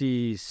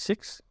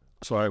 66.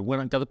 So I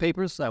went got the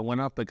papers. I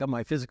went up. I got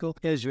my physical.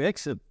 As you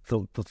exit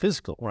the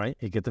physical, right?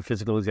 You get the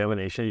physical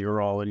examination.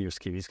 You're all in your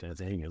skivvies kind of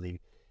thing. You're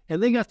leaving.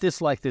 And they got this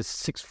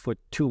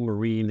 6'2"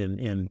 Marine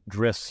in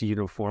dress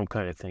uniform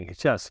kind of thing.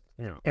 It's just,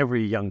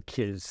 every young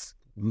kid's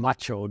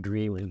macho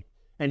dream.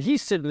 And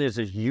he's sitting there and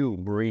says, you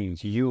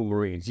Marines. He's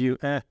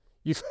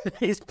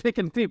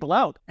picking people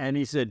out. And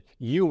he said,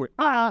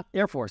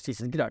 Air Force. He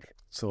said, get out of here.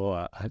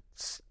 So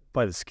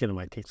by the skin of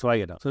my teeth. So I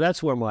get out. So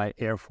that's where my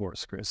Air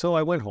Force career. So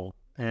I went home.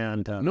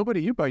 And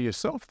you by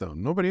yourself, though.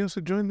 Nobody else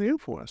had joined the Air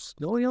Force.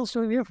 Nobody else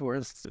joined the Air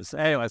Force.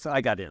 Anyway, so I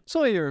got in.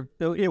 So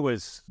it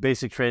was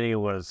basic training. It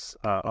was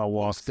a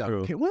walk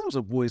through. When was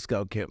a Boy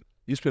Scout camp?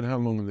 You spent how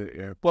long in the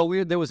Air Force?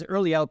 Well, there was an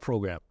early out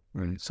program.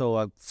 Right.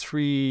 So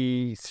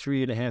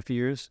 3.5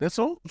 years. That's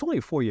all? It's only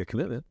a 4-year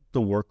commitment.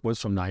 The work was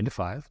from 9 to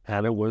 5,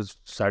 and it was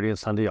Saturday and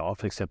Sunday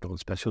off, except on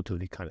special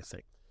duty kind of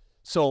thing.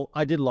 So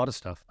I did a lot of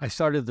stuff. I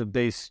started the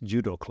base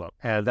judo club,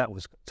 and that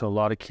was to a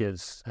lot of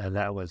kids, and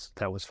that was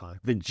fun.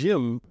 The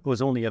gym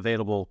was only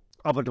available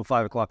up until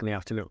 5 o'clock in the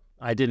afternoon.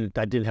 I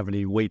didn't have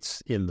any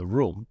weights in the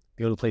room.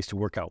 The only place to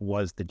work out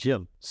was the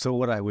gym. So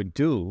what I would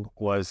do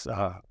was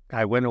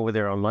I went over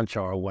there on lunch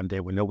hour one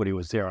day when nobody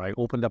was there. I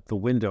opened up the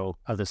window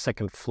of the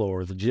second floor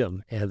of the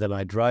gym, and then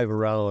I drive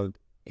around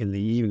in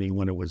the evening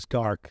when it was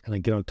dark, and I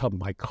get on top of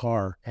my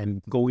car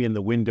and go in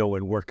the window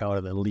and work out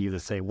and then leave the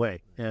same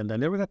way. And I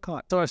never got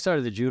caught. So I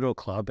started the judo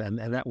club, and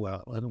that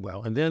went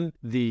well. And then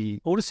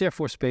the Otis Air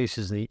Force Base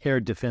is the Air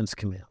Defense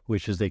Command,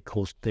 which is they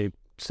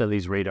send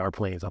these radar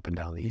planes up and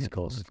down the East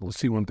Coast.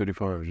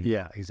 C-135.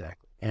 Yeah,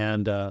 exactly.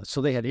 And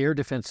so they had Air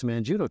Defense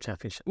Command Judo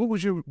Championship. What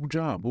was your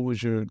job? What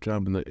was your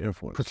job in the Air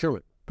Force?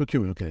 Procurement.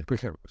 Procurement, okay.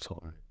 Procurement.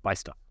 So buy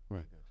stuff.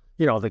 Right.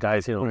 You know, the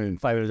guys, you know, Right.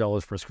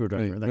 $500 for a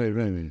screwdriver.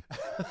 Right.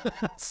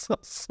 So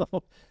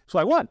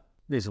I won.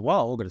 They said,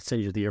 well, we're going to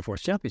send you to the Air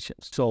Force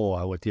Championships. So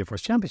I went to the Air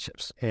Force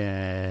Championships,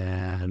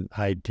 and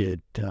I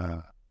did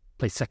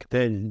play second.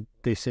 Then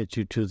they sent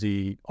you to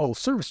the All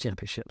Service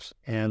Championships,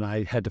 and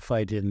I had to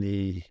fight in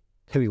the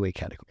heavyweight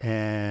category.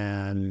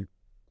 And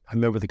I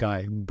remember the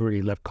guy,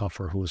 Bernie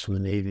Lepkoffer, who was from the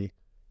Navy.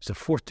 He's a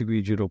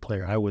fourth-degree judo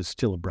player. I was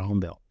still a brown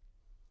belt.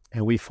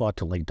 And we fought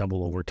to like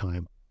double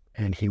overtime,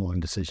 and he won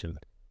decision.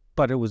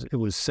 But it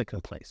was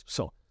second place.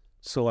 So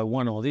I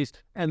won all these.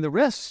 And the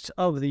rest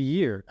of the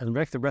year, and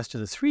the rest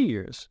of the 3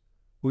 years,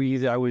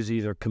 I was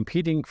either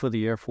competing for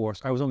the Air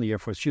Force. I was on the Air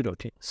Force judo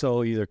team.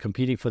 So either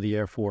competing for the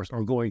Air Force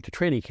or going to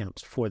training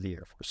camps for the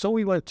Air Force. So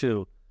we went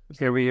to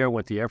every year,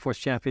 went to the Air Force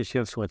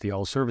Championships, went to the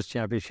All Service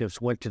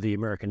Championships, went to the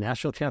American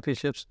National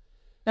Championships.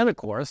 And of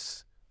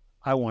course,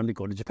 I wanted to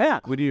go to Japan.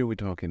 What year are we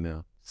talking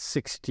now?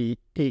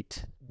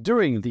 68.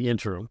 During the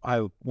interim,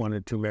 I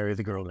wanted to marry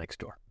the girl next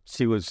door.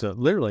 She was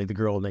literally the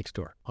girl next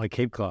door on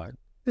Cape Cod.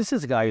 This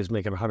is a guy who's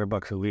making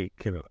 $100 a week,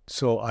 you know.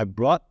 So I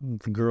brought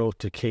the girl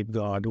to Cape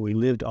Cod. We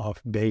lived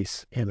off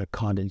base in a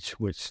cottage,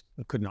 which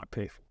I could not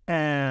pay for.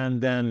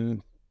 And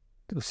then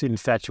it was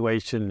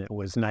infatuation. It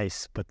was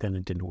nice, but then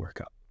it didn't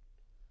work out.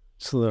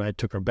 So then I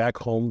took her back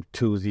home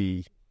to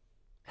the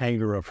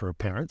hangar of her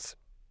parents,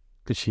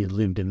 because she had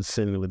lived in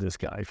sin with this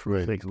guy for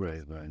Right.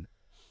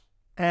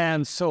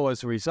 And so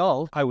as a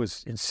result, I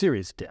was in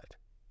serious debt,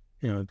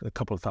 you know, a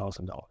couple of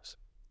 $1,000s.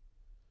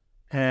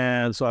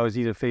 And so I was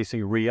either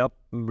facing re-up,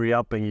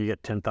 and you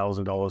get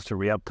 $10,000 to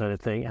re-up kind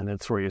of thing, and then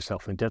throw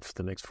yourself in debt for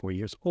the next 4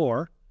 years,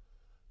 or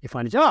you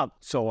find a job.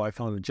 So I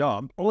found a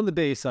job. On the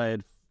base, I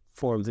had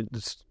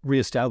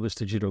reestablished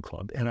the judo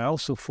club, and I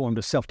also formed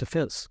a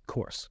self-defense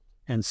course.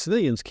 And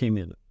civilians came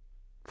in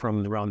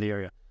from around the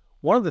area.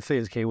 One of the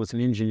civilians came was an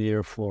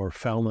engineer for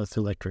Falmouth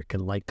Electric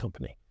and Light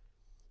Company.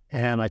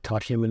 And I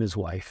taught him and his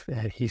wife,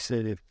 and he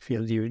said, if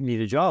you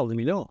need a job, let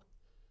me know.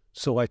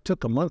 So I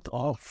took a month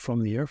off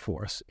from the Air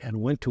Force and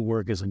went to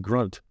work as a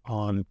grunt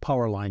on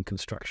power line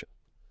construction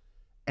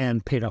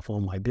and paid off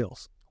all my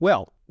bills.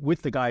 Well,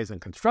 with the guys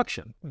in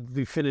construction,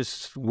 we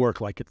finished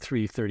work like at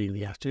 3:30 in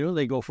the afternoon.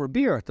 They go for a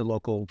beer at the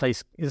local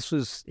place. This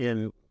was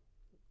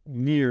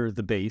near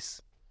the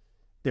base.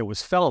 There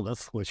was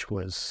Falmouth, which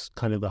was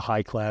kind of the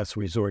high-class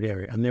resort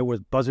area, and there was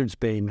Buzzards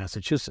Bay,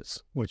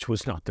 Massachusetts, which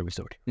was not the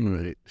resort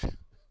area. Right.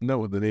 Not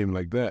with a name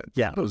like that.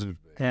 Yeah.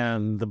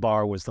 And the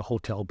bar was the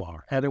hotel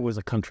bar. And it was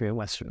a country and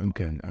western.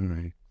 Okay, all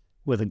right.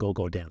 With a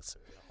go-go dance.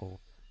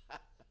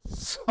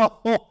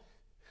 So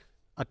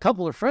a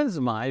couple of friends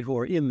of mine who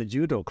were in the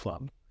judo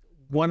club,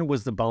 one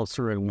was the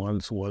bouncer and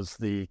one was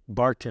the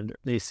bartender.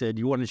 They said,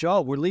 you want a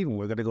job? We're leaving.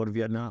 We're going to go to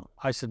Vietnam.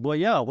 I said, well,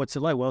 yeah, what's it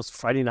like? Well, it's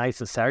Friday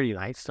nights and Saturday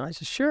nights. And I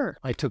said, sure.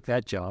 I took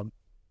that job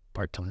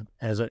part-time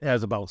as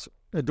a bouncer,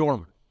 a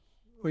doorman.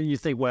 When you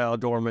think, well,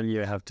 doorman,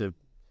 you have to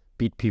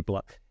beat people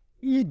up.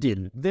 You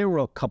didn't. There were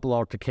a couple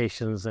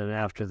altercations, and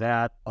after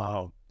that,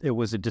 it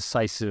was a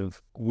decisive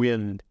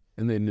win.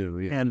 And they knew,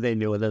 yeah. And they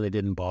knew, and then they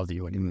didn't bother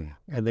you anymore.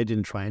 And they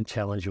didn't try and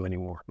challenge you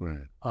anymore.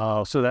 Right.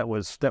 So that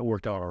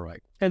worked out all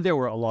right. And there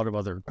were a lot of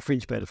other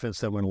fringe benefits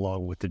that went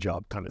along with the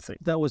job kind of thing.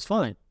 That was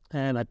fine.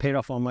 And I paid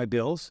off all my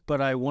bills, but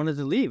I wanted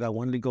to leave. I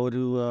wanted to go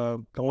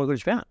to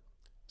Japan.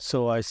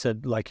 So I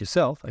said, like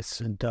yourself, I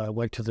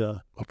went to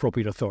the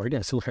appropriate authority.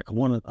 I said, look, I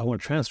want to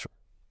transfer.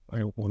 I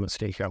don't want to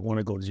stay here. I want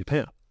to go to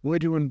Japan. Why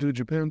do you want to do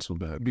Japan so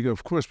bad? Because,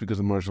 of course, because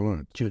of martial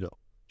arts. Judo.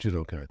 Judo,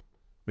 okay. I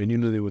mean, you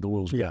knew they were the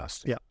world's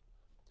best. Yeah.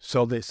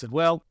 So they said,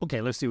 well, okay,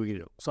 let's see what we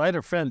can do. So I had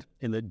a friend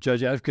in the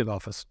judge advocate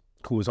office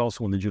who was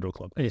also in the judo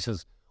club. And he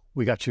says,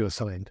 we got you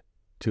assigned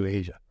to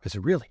Asia. I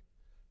said, really?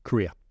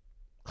 Korea.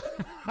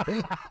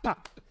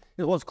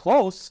 It was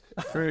close.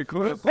 Very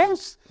close.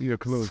 Close. You're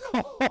close.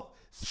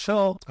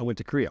 So I went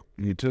to Korea.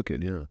 You took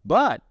it, yeah.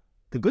 But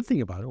the good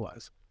thing about it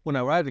was, when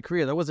I arrived in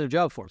Korea, there wasn't a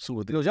job for it.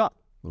 So no job.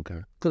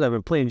 Okay. Because I've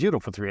been playing judo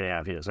for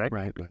 3.5 years, right?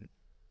 Right.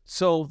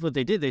 So what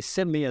they did, they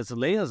sent me as a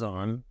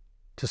liaison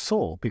to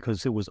Seoul,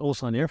 because it was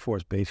Osan Air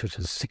Force Base, which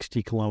is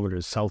 60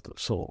 kilometers south of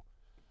Seoul,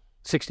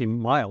 60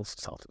 miles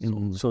south of Seoul.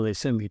 Mm-hmm. So they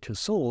sent me to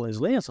Seoul as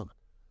liaison.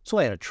 So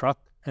I had a truck,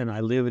 and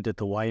I lived at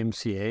the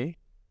YMCA.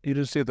 You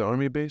didn't stay at the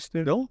Army base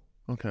there? No.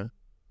 Okay.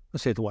 I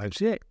stayed at the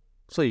YMCA.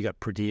 So you got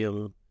per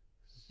diem.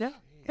 Yeah.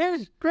 It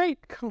was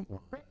great. Come on.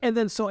 And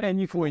then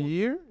you For a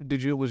year?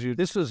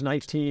 This was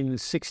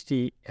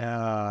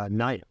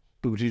 1969.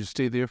 But would you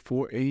stay there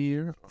for a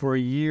year? For a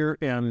year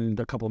and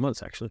a couple of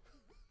months, actually.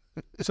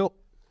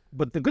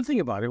 But the good thing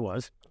about it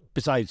was,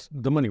 besides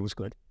the money was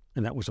good,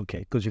 and that was okay,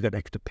 because you got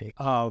extra pay.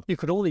 You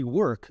could only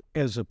work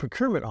as a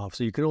procurement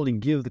officer. You could only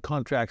give the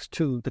contracts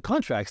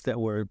that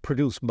were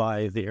produced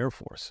by the Air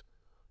Force.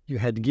 You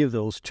had to give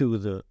those to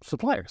the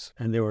suppliers,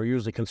 and they were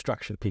usually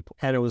construction people.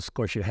 And it was, of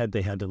course,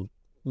 they had to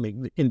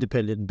make the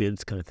independent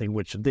bids kind of thing,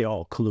 which they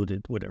all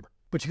colluded, whatever.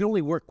 But you could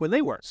only work when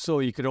they worked. So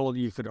you could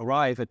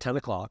arrive at 10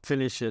 o'clock,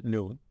 finish at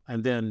noon,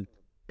 and then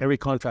every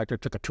contractor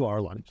took a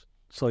 2-hour lunch.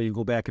 So you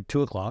go back at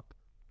 2 o'clock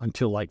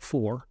until like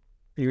 4,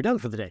 and you're done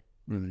for the day.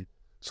 Really?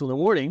 So in the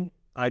morning,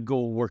 I'd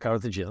go work out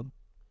at the gym.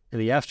 In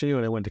the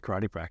afternoon, I went to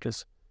karate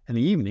practice. In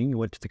the evening, I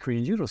went to the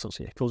Korean Judo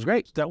Association. It was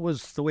great. That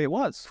was the way it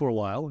was for a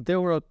while.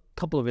 There were a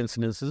couple of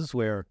incidences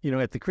where,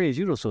 at the Korean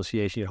Judo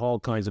Association, you had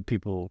all kinds of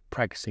people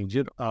practicing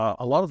judo.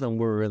 A lot of them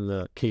were in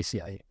the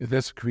KCIA.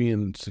 That's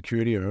Korean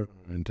security or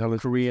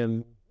intelligence?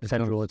 Korean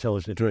Central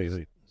Intelligence.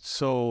 Right.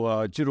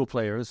 So judo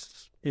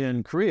players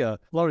in Korea, a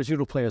lot of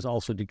judo players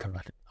also did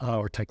karate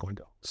or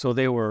taekwondo. So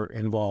they were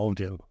involved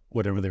in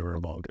whatever they were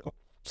involved in.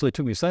 So they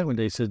took me aside one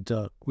day and said,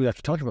 we have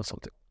to talk about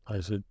something. I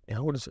said, yeah,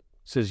 what is it?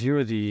 Says,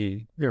 you're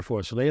the Air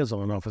Force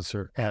liaison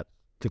officer at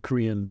the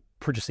Korean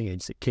Purchasing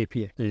Agency,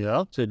 KPA.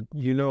 Yeah. Said,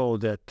 you know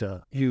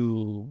that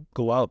you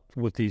go out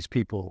with these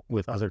people,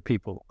 with other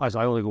people. I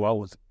said, I only go out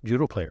with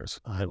judo players.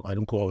 I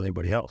don't go out with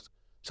anybody else.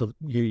 So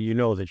you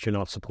know that you're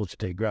not supposed to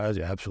take grads.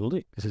 Yeah,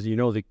 absolutely. He says,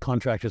 the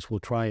contractors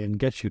will try and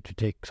get you to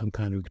take some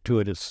kind of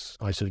gratuitous.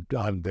 I said,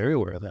 I'm very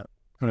aware of that.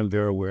 And I'm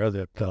very aware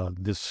that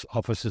this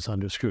office is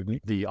under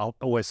scrutiny. The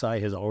OSI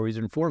has always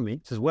informed me.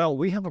 It says, well,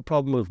 we have a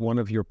problem with one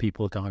of your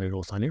people down at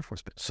Osan Air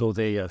Force Base. So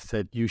they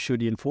said, you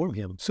should inform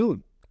him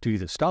soon to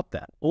either stop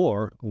that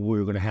or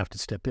we're going to have to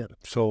step in.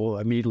 So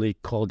I immediately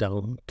called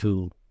down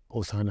to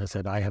Osan. I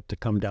said, I have to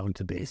come down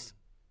to base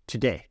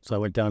today. So I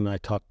went down and I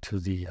talked to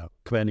the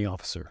commanding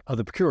officer of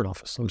the procurement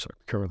office.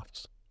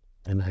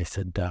 And I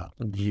said, let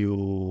me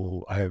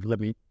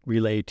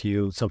relay to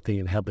you something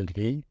that happened to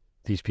me.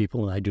 These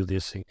people, and I do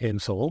this in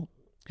Seoul,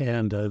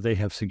 and they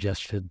have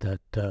suggested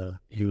that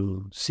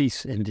you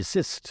cease and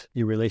desist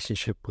your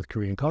relationship with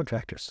Korean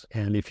contractors.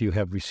 And if you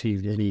have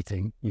received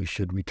anything, you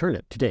should return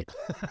it today.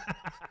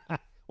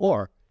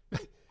 or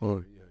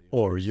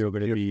you're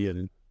going to be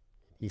in.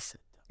 He said,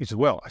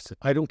 well, I said,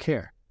 I don't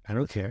care.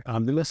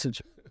 I'm the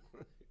messenger.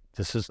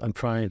 I'm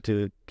trying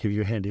to give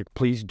you a hand here.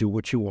 Please do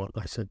what you want.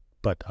 I said,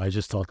 but I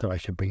just thought that I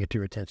should bring it to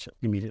your attention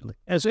immediately.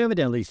 And so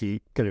evidently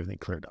he got everything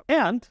cleared up.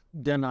 And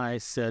then I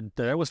said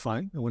that I was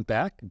fine. I went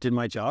back, did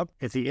my job.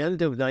 At the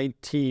end of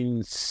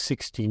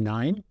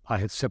 1969, I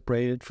had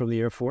separated from the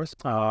Air Force.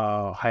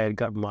 I had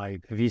got my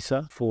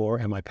visa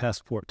and my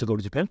passport to go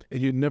to Japan.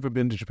 And you'd never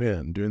been to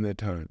Japan during that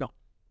time? No.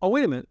 Oh,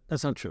 wait a minute.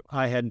 That's not true.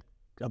 I had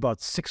about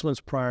 6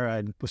 months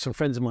prior, with some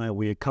friends of mine,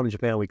 we had come to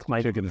Japan. We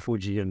climbed in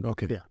Fuji and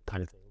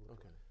kind of thing.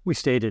 Okay. We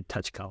stayed at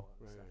Tachikawa.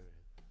 Right.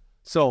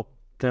 So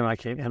then I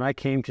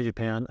came to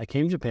Japan. I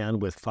came to Japan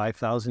with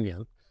 5,000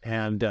 yen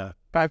and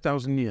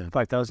 5,000 yen.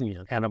 5,000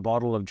 yen and a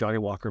bottle of Johnny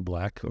Walker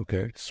Black.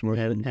 Okay, smart.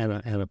 And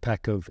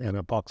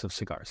a box of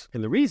cigars.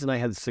 And the reason I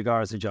had the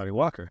cigars of Johnny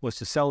Walker was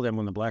to sell them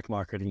on the black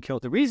market in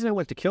Kyoto. The reason I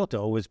went to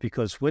Kyoto was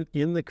because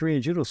in the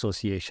Korean Judo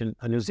Association,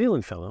 a New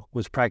Zealand fellow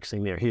was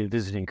practicing there. He was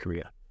visiting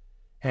Korea,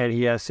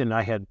 and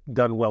I had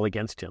done well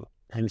against him,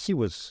 and he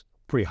was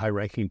pretty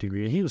high-ranking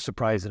degree, and he was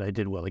surprised that I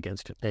did well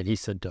against him. And he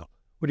said,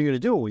 what are you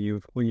going to do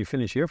when you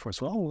finish Air Force?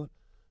 Well, I'm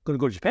going to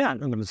go to Japan.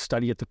 I'm going to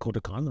study at the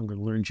Kodokan. I'm going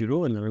to learn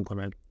judo, and then I'm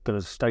going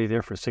to study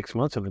there for 6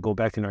 months. I'm going to go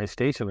back to the United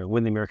States. I'm going to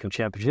win the American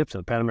Championships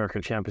and the Pan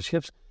American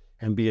Championships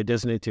and be a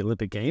designated to the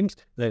Olympic Games.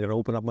 Then I'm going to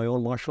open up my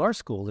own martial arts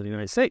school in the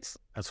United States.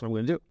 That's what I'm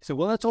going to do. He said,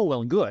 well, that's all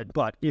well and good,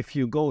 but if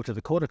you go to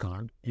the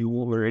Kodokan, you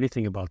won't learn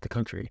anything about the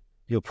country.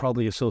 You'll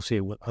probably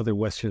associate with other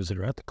Westerners that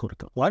are at the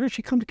Kodokan. Why don't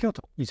you come to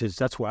Kyoto? He says,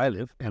 that's where I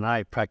live, and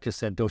I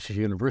practice at Dosha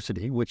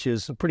University, which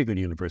is a pretty good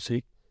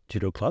university.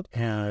 Judo club,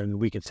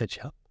 and we can set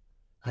you up.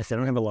 I said, I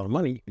don't have a lot of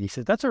money. He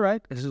said, that's all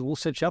right. I said, we'll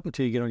set you up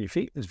until you get on your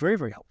feet. It's very,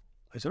 very helpful.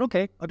 I said,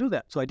 okay, I'll do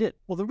that. So I did.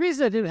 Well, the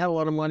reason I didn't have a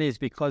lot of money is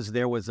because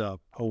there was a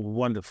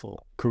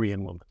wonderful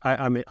Korean woman.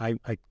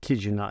 I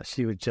kid you not.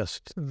 She was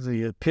just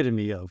the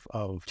epitome of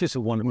just a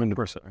wonderful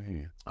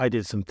person. I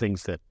did some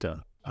things that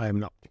I am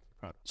not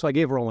proud of. So I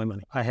gave her all my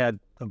money. I had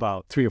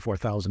about $3,000 or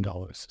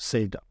 $4,000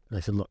 saved up. And I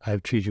said, look,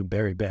 I've treated you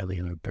very badly,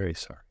 and I'm very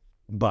sorry.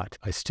 But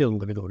I still am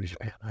going to go to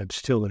Japan. I'm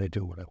still going to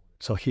do what I want.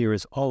 So here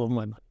is all of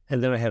my money.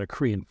 And then I had a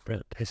Korean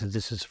friend. I said,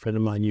 this is a friend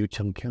of mine, Yu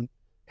Chung-kyun,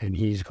 and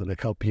he's going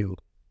to help you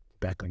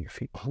back on your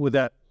feet. With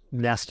that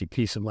nasty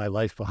piece of my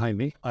life behind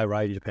me, I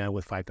arrived in Japan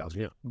with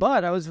 5,000 yen.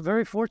 But I was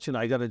very fortunate.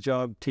 I got a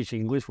job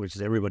teaching English, which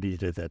is everybody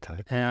did at that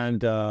time.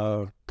 And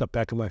got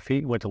back on my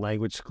feet, went to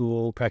language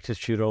school, practiced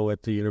judo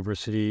at the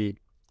university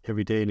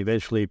every day, and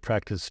eventually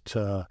practiced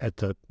at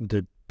the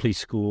police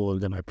school,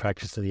 and then I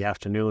practiced in the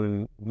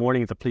afternoon,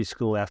 morning at the police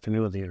school,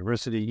 afternoon at the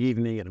university,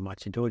 evening at a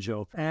machi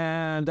dojo.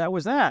 And that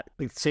was that.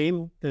 The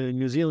same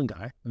New Zealand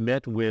guy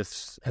met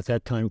with, at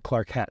that time,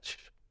 Clark Hatch.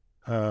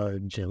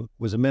 Jim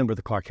was a member of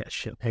the Clark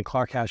Hatch gym, and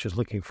Clark Hatch was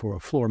looking for a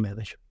floor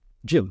manager,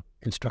 gym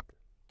instructor.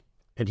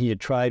 And he had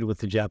tried with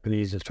the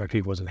Japanese instructor.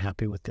 He wasn't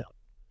happy with them.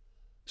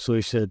 So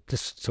he said,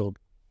 so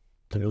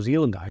the New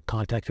Zealand guy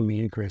contacted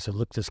me in Korea and said,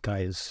 look, this guy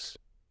is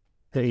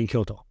in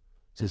Kyoto.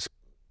 This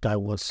guy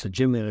wants a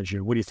gym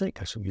manager. What do you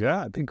think? I said,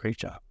 yeah, it'd be a great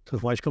job. So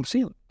why don't you come see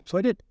him? So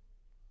I did.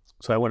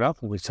 So I went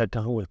up and we sat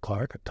down with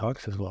Clark and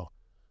talked. Says, well,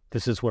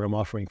 this is what I'm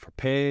offering for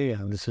pay,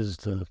 and this is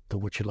the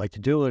what you'd like to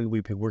do, and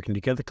we've been working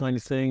together kind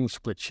of thing,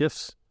 split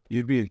shifts.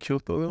 You'd be in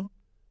Kyoto though?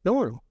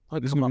 No. I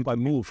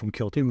moved from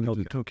Kyoto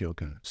to Tokyo.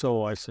 Okay.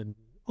 So I said,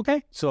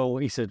 okay. So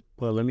he said,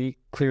 well, let me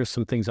clear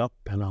some things up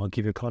and I'll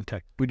give you a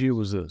contact. What year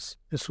was this?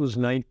 This was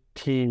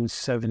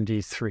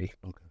 1973.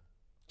 Okay.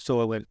 So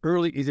I went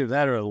early, either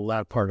that or the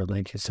latter part of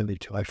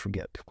 1972. I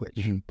forget which.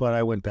 But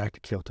I went back to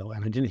Kyoto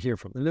and I didn't hear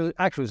from him.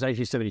 Actually, it was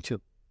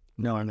 1972.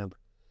 Now I remember.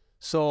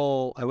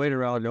 So I waited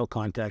around, no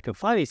contact. And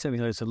finally,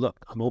 I said, look,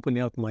 I'm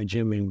opening up my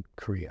gym in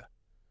Korea.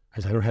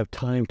 I said, I don't have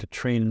time to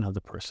train another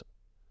person.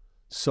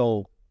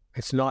 So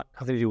it's not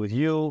nothing to do with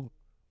you,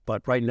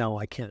 but right now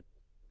I can't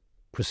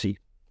proceed.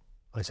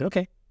 I said,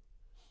 okay.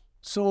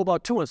 So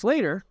about 2 months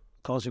later,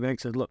 calls me back and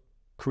said, look,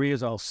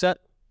 Korea's all set.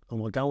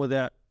 I'm all done with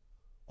that.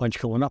 Why don't you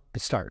come on up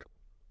and start?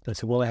 I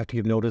said, well, I have to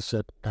give notice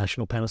at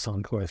National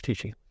Panasonic where I was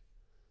teaching. I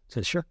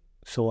said, sure.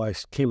 So I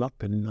came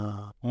up in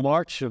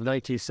March of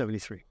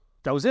 1973.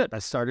 That was it. I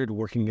started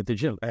working at the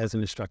gym as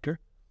an instructor.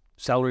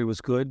 Salary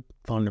was good.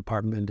 Found an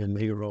apartment in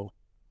Meguro.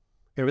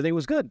 Everything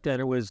was good.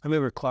 And I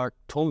remember Clark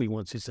told me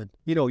once, he said,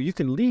 you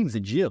can leave the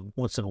gym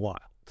once in a while.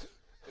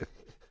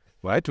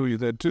 Well, I told you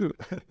that too.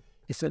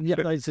 He said, yeah.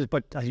 I said,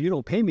 but you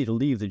don't pay me to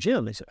leave the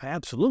gym. They said,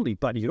 absolutely,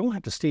 but you don't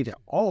have to stay there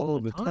all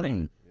the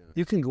time. Yeah.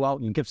 You can go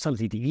out and get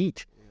something to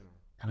eat. Yeah.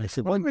 And I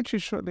said, well, I met you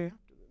shortly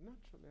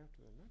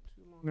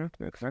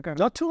after that.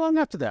 Not too long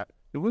after that.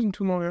 It wasn't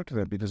too long after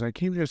that because I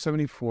came here in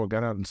 74,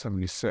 got out in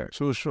 76.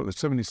 So it was shortly.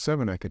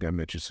 77, I think I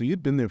met you. So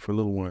you'd been there for a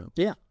little while.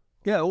 Yeah.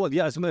 Yeah, well,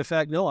 yeah, as a matter of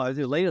fact, no, I was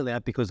there later than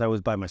that because I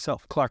was by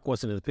myself. Clark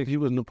wasn't in the picture. He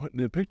wasn't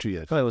in the picture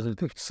yet. I wasn't in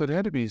the picture. So it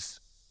had to be...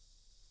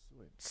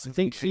 I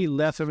think he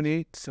left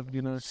 78,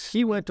 79.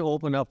 He went to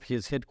open up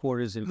his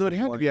headquarters in... No, it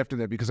had to be after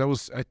that because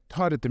I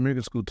taught at the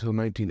American School till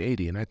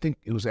 1980, and I think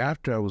it was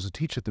after I was a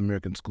teacher at the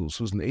American School.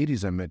 So it was in the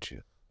 80s I met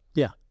you.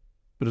 Yeah.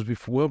 But it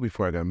was well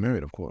before I got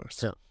married, of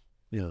course. Yeah.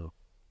 Yeah.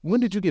 When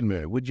did you get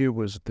married? What year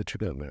was it that you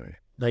got married?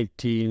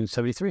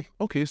 1973.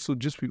 Okay, so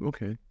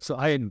okay. So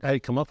I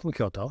had come up from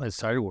Kyoto, I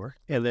started work,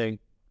 and then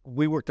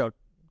we worked out,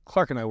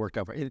 Clark and I worked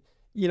out.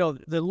 There are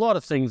a lot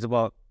of things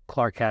about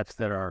Clark hats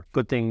that are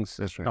good things,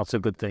 that's right, not so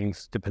good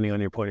things, depending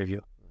on your point of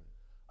view.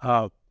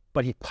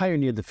 But he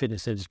pioneered the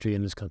fitness industry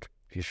in this country.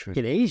 Sure.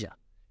 In Asia.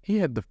 He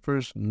had the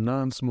first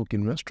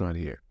non-smoking restaurant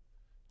here.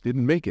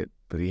 Didn't make it,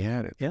 but he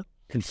had it. Yeah.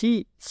 And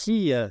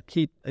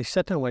I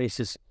sat down when he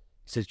says,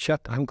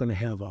 Chuck, I'm going to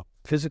have a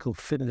physical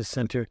fitness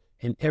center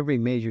in every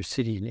major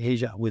city in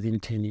Asia within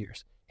 10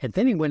 years. And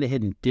then he went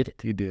ahead and did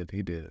it. He did.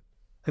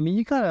 I mean,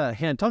 you got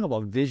to talk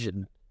about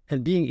vision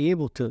and being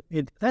able to,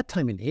 at that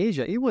time in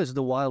Asia, it was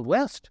the Wild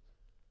West.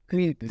 I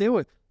mean,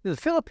 the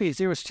Philippines,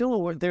 they were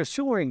still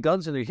wearing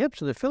guns in their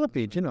hips in the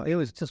Philippines. It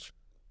was just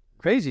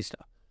crazy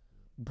stuff.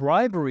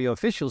 Bribery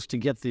officials to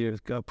get the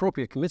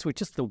appropriate commits was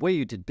just the way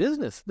you did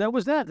business. That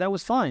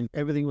was fine.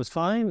 Everything was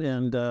fine.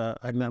 And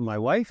I met my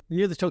wife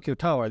near the Tokyo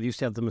Tower. They used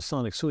to have the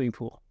Masonic swimming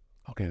pool.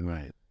 Okay,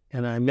 right.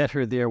 And I met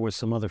her there with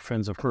some other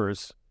friends of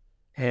hers.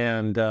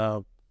 And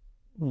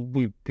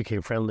we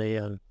became friendly.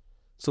 And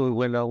so we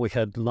went out, we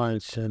had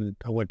lunch, and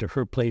I went to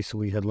her place,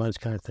 and we had lunch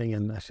kind of thing.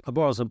 And I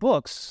borrowed some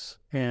books,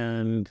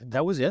 and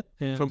that was it.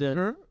 And from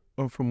her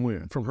or from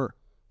where? From her.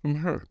 From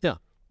her? Yeah.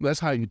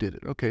 That's how you did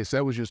it. Okay, so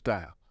that was your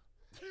style.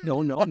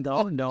 No.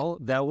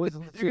 That was...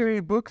 You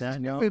read books?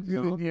 No.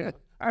 Yeah.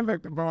 I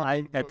like to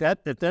borrow. At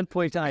that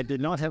point, I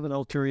did not have an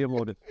ulterior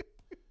motive.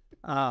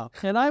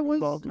 And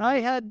I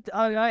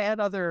had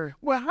other...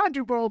 Well, how'd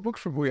you borrow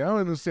books from her? I don't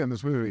understand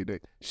this. Wait.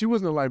 She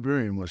wasn't a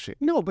librarian, was she?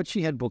 No, but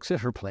she had books at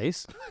her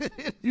place.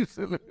 You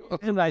said,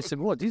 and I said,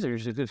 well, these are...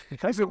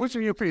 I said, which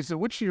are your favorite? So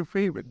which are your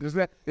favorite?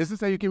 Is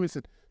this how you came and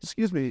said,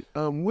 excuse me,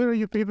 what are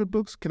your favorite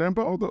books? Can I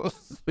borrow those?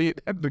 So you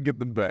had to get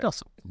them back.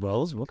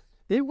 Well,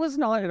 it was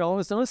not at all. It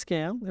was not a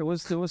scam. There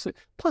was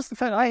plus the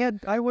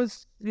fact I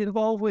was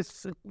involved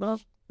with...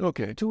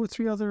 Okay. 2 or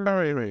 3 other...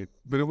 Right.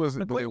 But it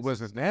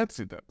wasn't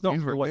Nancy, though. No,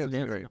 it wasn't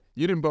Nancy. Right?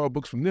 You didn't borrow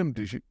books from them,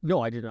 did you?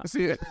 No, I did not.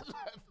 See, it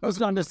was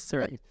not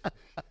necessary.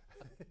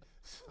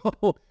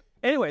 So,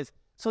 anyways,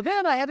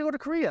 then I had to go to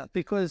Korea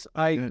because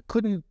I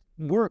couldn't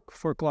work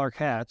for Clark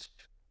Hats,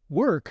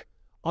 work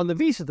on the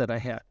visa that I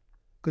had.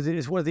 Because it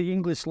is one of the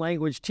English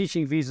language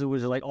teaching visas,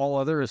 which is like all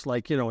other. It's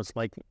like, it's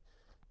like,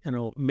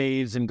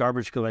 maids and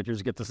garbage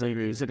collectors get the same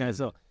visa kind of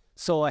stuff.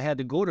 So I had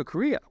to go to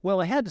Korea.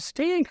 Well, I had to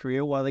stay in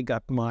Korea while they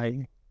got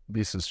my...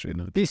 Visa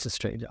straightened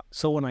out.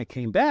 So when I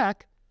came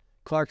back,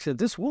 Clark said,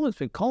 this woman's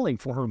been calling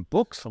for her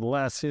books for the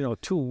last, 2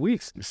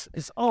 weeks.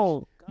 It's,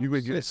 you were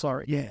good.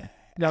 Sorry. Yeah.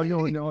 No. Yeah,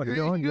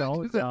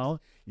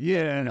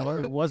 no,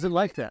 it wasn't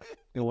like that.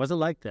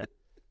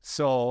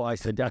 So I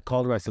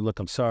called her. I said, look,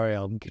 I'm sorry.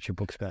 I'll get your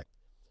books back.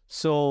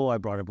 So I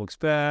brought her books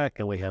back,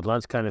 and we had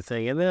lunch kind of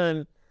thing. And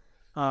then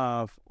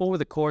over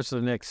the course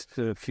of the next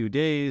few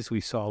days,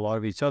 we saw a lot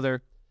of each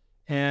other,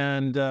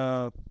 and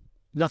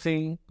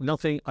nothing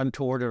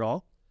untoward at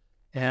all.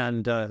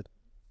 And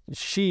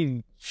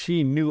she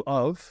knew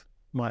of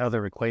my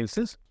other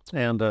acquaintances,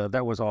 and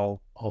that was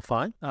all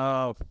fine.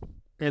 And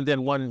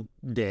then one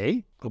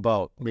day,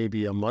 about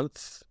maybe a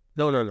month,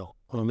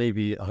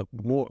 maybe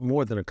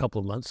more than a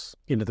couple of months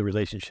into the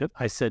relationship,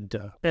 I said,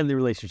 and the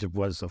relationship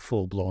was a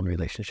full-blown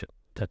relationship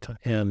at that time.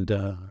 And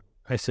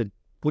I said,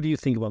 what do you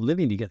think about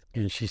living together?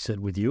 And she said,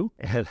 with you?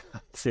 And I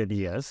said,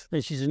 yes.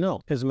 And she said,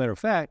 no. As a matter of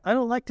fact, I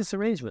don't like this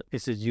arrangement.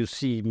 It says, you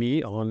see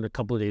me on a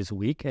couple of days a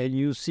week, and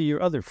you see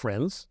your other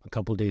friends a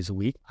couple of days a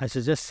week. I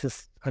said, that's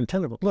just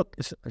untenable. Look,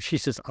 she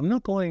says, I'm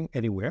not going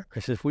anywhere. I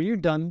said, when you're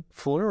done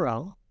fooling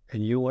around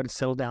and you want to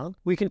settle down,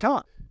 we can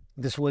talk.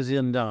 This was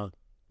in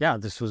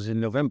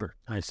November.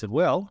 I said,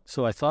 well,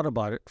 so I thought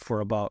about it for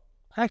about,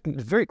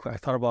 actually, very quick. I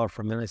thought about it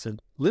for a minute. I said,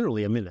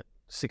 literally a minute,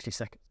 60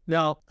 seconds.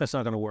 No, that's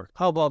not going to work.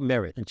 How about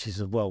marriage? And she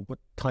said, well, what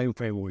time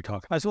frame are we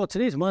talking? I said, well,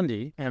 today's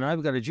Monday, and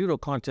I've got a judo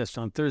contest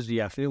on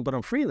Thursday afternoon, but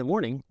I'm free in the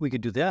morning. We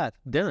could do that.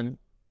 Then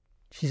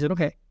she said,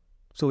 okay.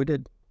 So we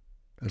did.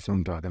 That's what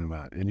I'm talking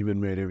about. And you've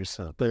been married ever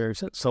since.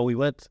 So we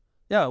went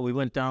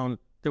down.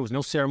 There was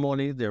no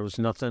ceremony. There was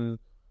nothing,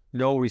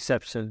 no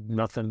reception,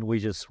 nothing. We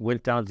just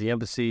went down to the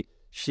embassy.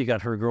 She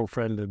got her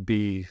girlfriend to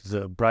be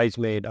the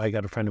bridesmaid. I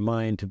got a friend of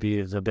mine to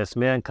be the best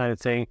man kind of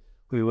thing.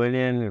 We went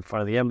in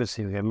front of the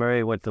embassy. We got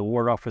married, went to the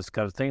war office,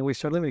 got a thing, and we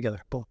started living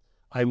together. Boom.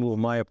 I moved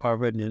my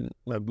apartment and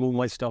I moved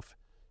my stuff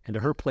into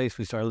her place.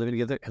 We started living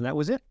together, and that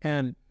was it.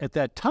 And at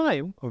that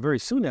time, or very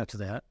soon after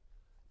that,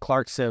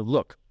 Clark said,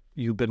 look,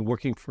 you've been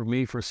working for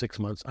me for 6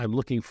 months. I'm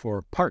looking for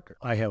a partner.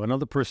 I have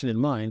another person in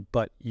mind,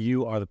 but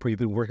you've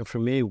been working for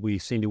me. We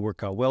seem to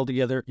work out well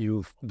together.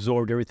 You've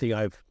absorbed everything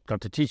I've got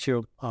to teach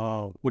you.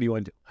 What do you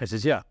want to do? I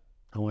says, yeah,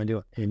 I want to do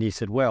it. And he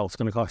said, well, it's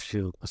going to cost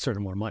you a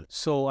certain amount of money.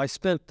 So I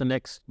spent the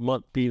next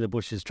month beating the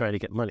bushes trying to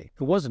get money.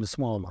 It wasn't a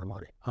small amount of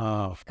money.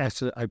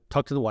 After I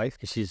talked to the wife,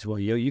 and she said, well,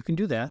 you can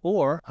do that.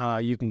 Or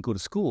you can go to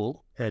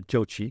school at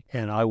Jochi,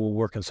 and I will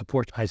work and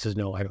support you. I says,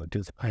 no, I don't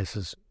do that. I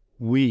says,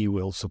 we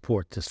will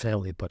support this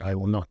family, but I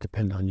will not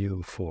depend on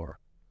you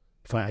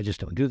I just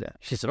don't do that.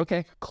 She said,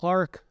 okay.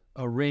 Clark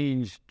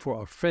arranged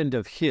for a friend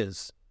of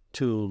his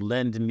to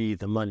lend me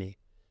the money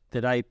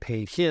that I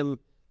paid him.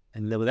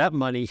 And then with that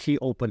money, he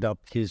opened up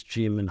his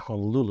gym in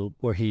Honolulu,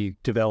 where he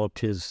developed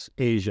his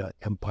Asia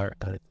empire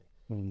kind of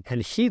thing.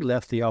 And he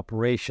left the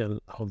operation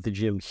of the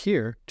gym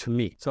here to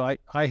me. So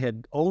I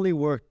had only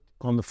worked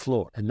on the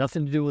floor, and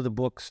nothing to do with the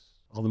books,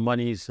 all the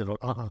monies,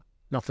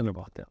 nothing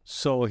about that.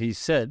 So he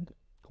said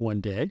one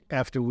day,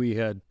 after we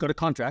had got a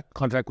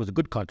contract was a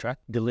good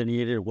contract,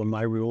 delineated what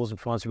my rules and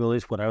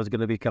responsibilities, what I was going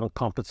to be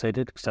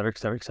compensated, et cetera, et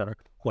cetera, et cetera.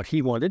 What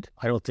he wanted,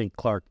 I don't think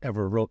Clark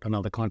ever wrote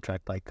another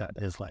contract like that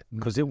in his life,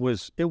 because it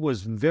was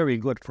very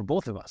good for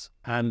both of us.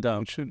 And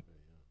it should be.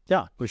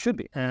 Yeah, it should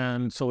be.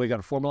 And so we got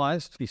it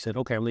formalized. He said,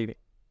 okay, I'm leaving.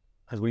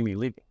 I said, what do you mean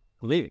leaving?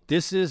 I'm leaving.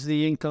 This is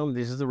the income.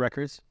 This is the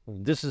records.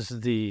 This is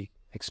the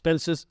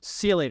expenses.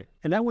 See you later.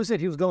 And that was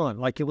it. He was gone,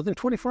 like within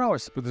 24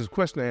 hours. But there's a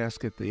question I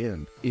ask at the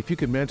end. If you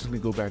could magically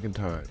go back in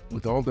time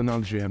with all the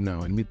knowledge you have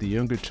now and meet the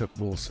younger Chuck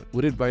Wilson,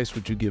 what advice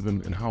would you give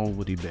him, and how old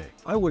would he be?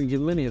 I wouldn't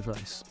give him any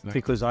advice,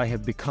 because I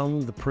have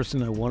become the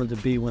person I wanted to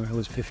be when I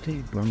was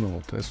 15.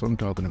 No, that's what I'm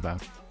talking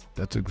about.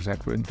 That's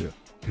exactly what I do.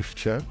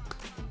 Chuck,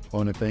 I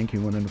want to thank you.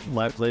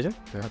 My pleasure.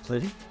 Yeah. My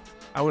pleasure.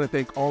 I want to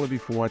thank all of you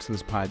for watching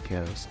this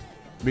podcast.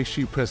 Make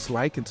sure you press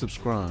like and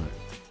subscribe.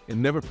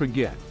 And never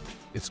forget,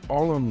 it's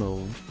all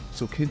unknown,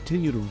 so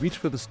continue to reach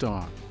for the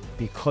star.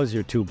 Because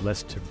you're too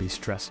blessed to be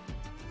stressed.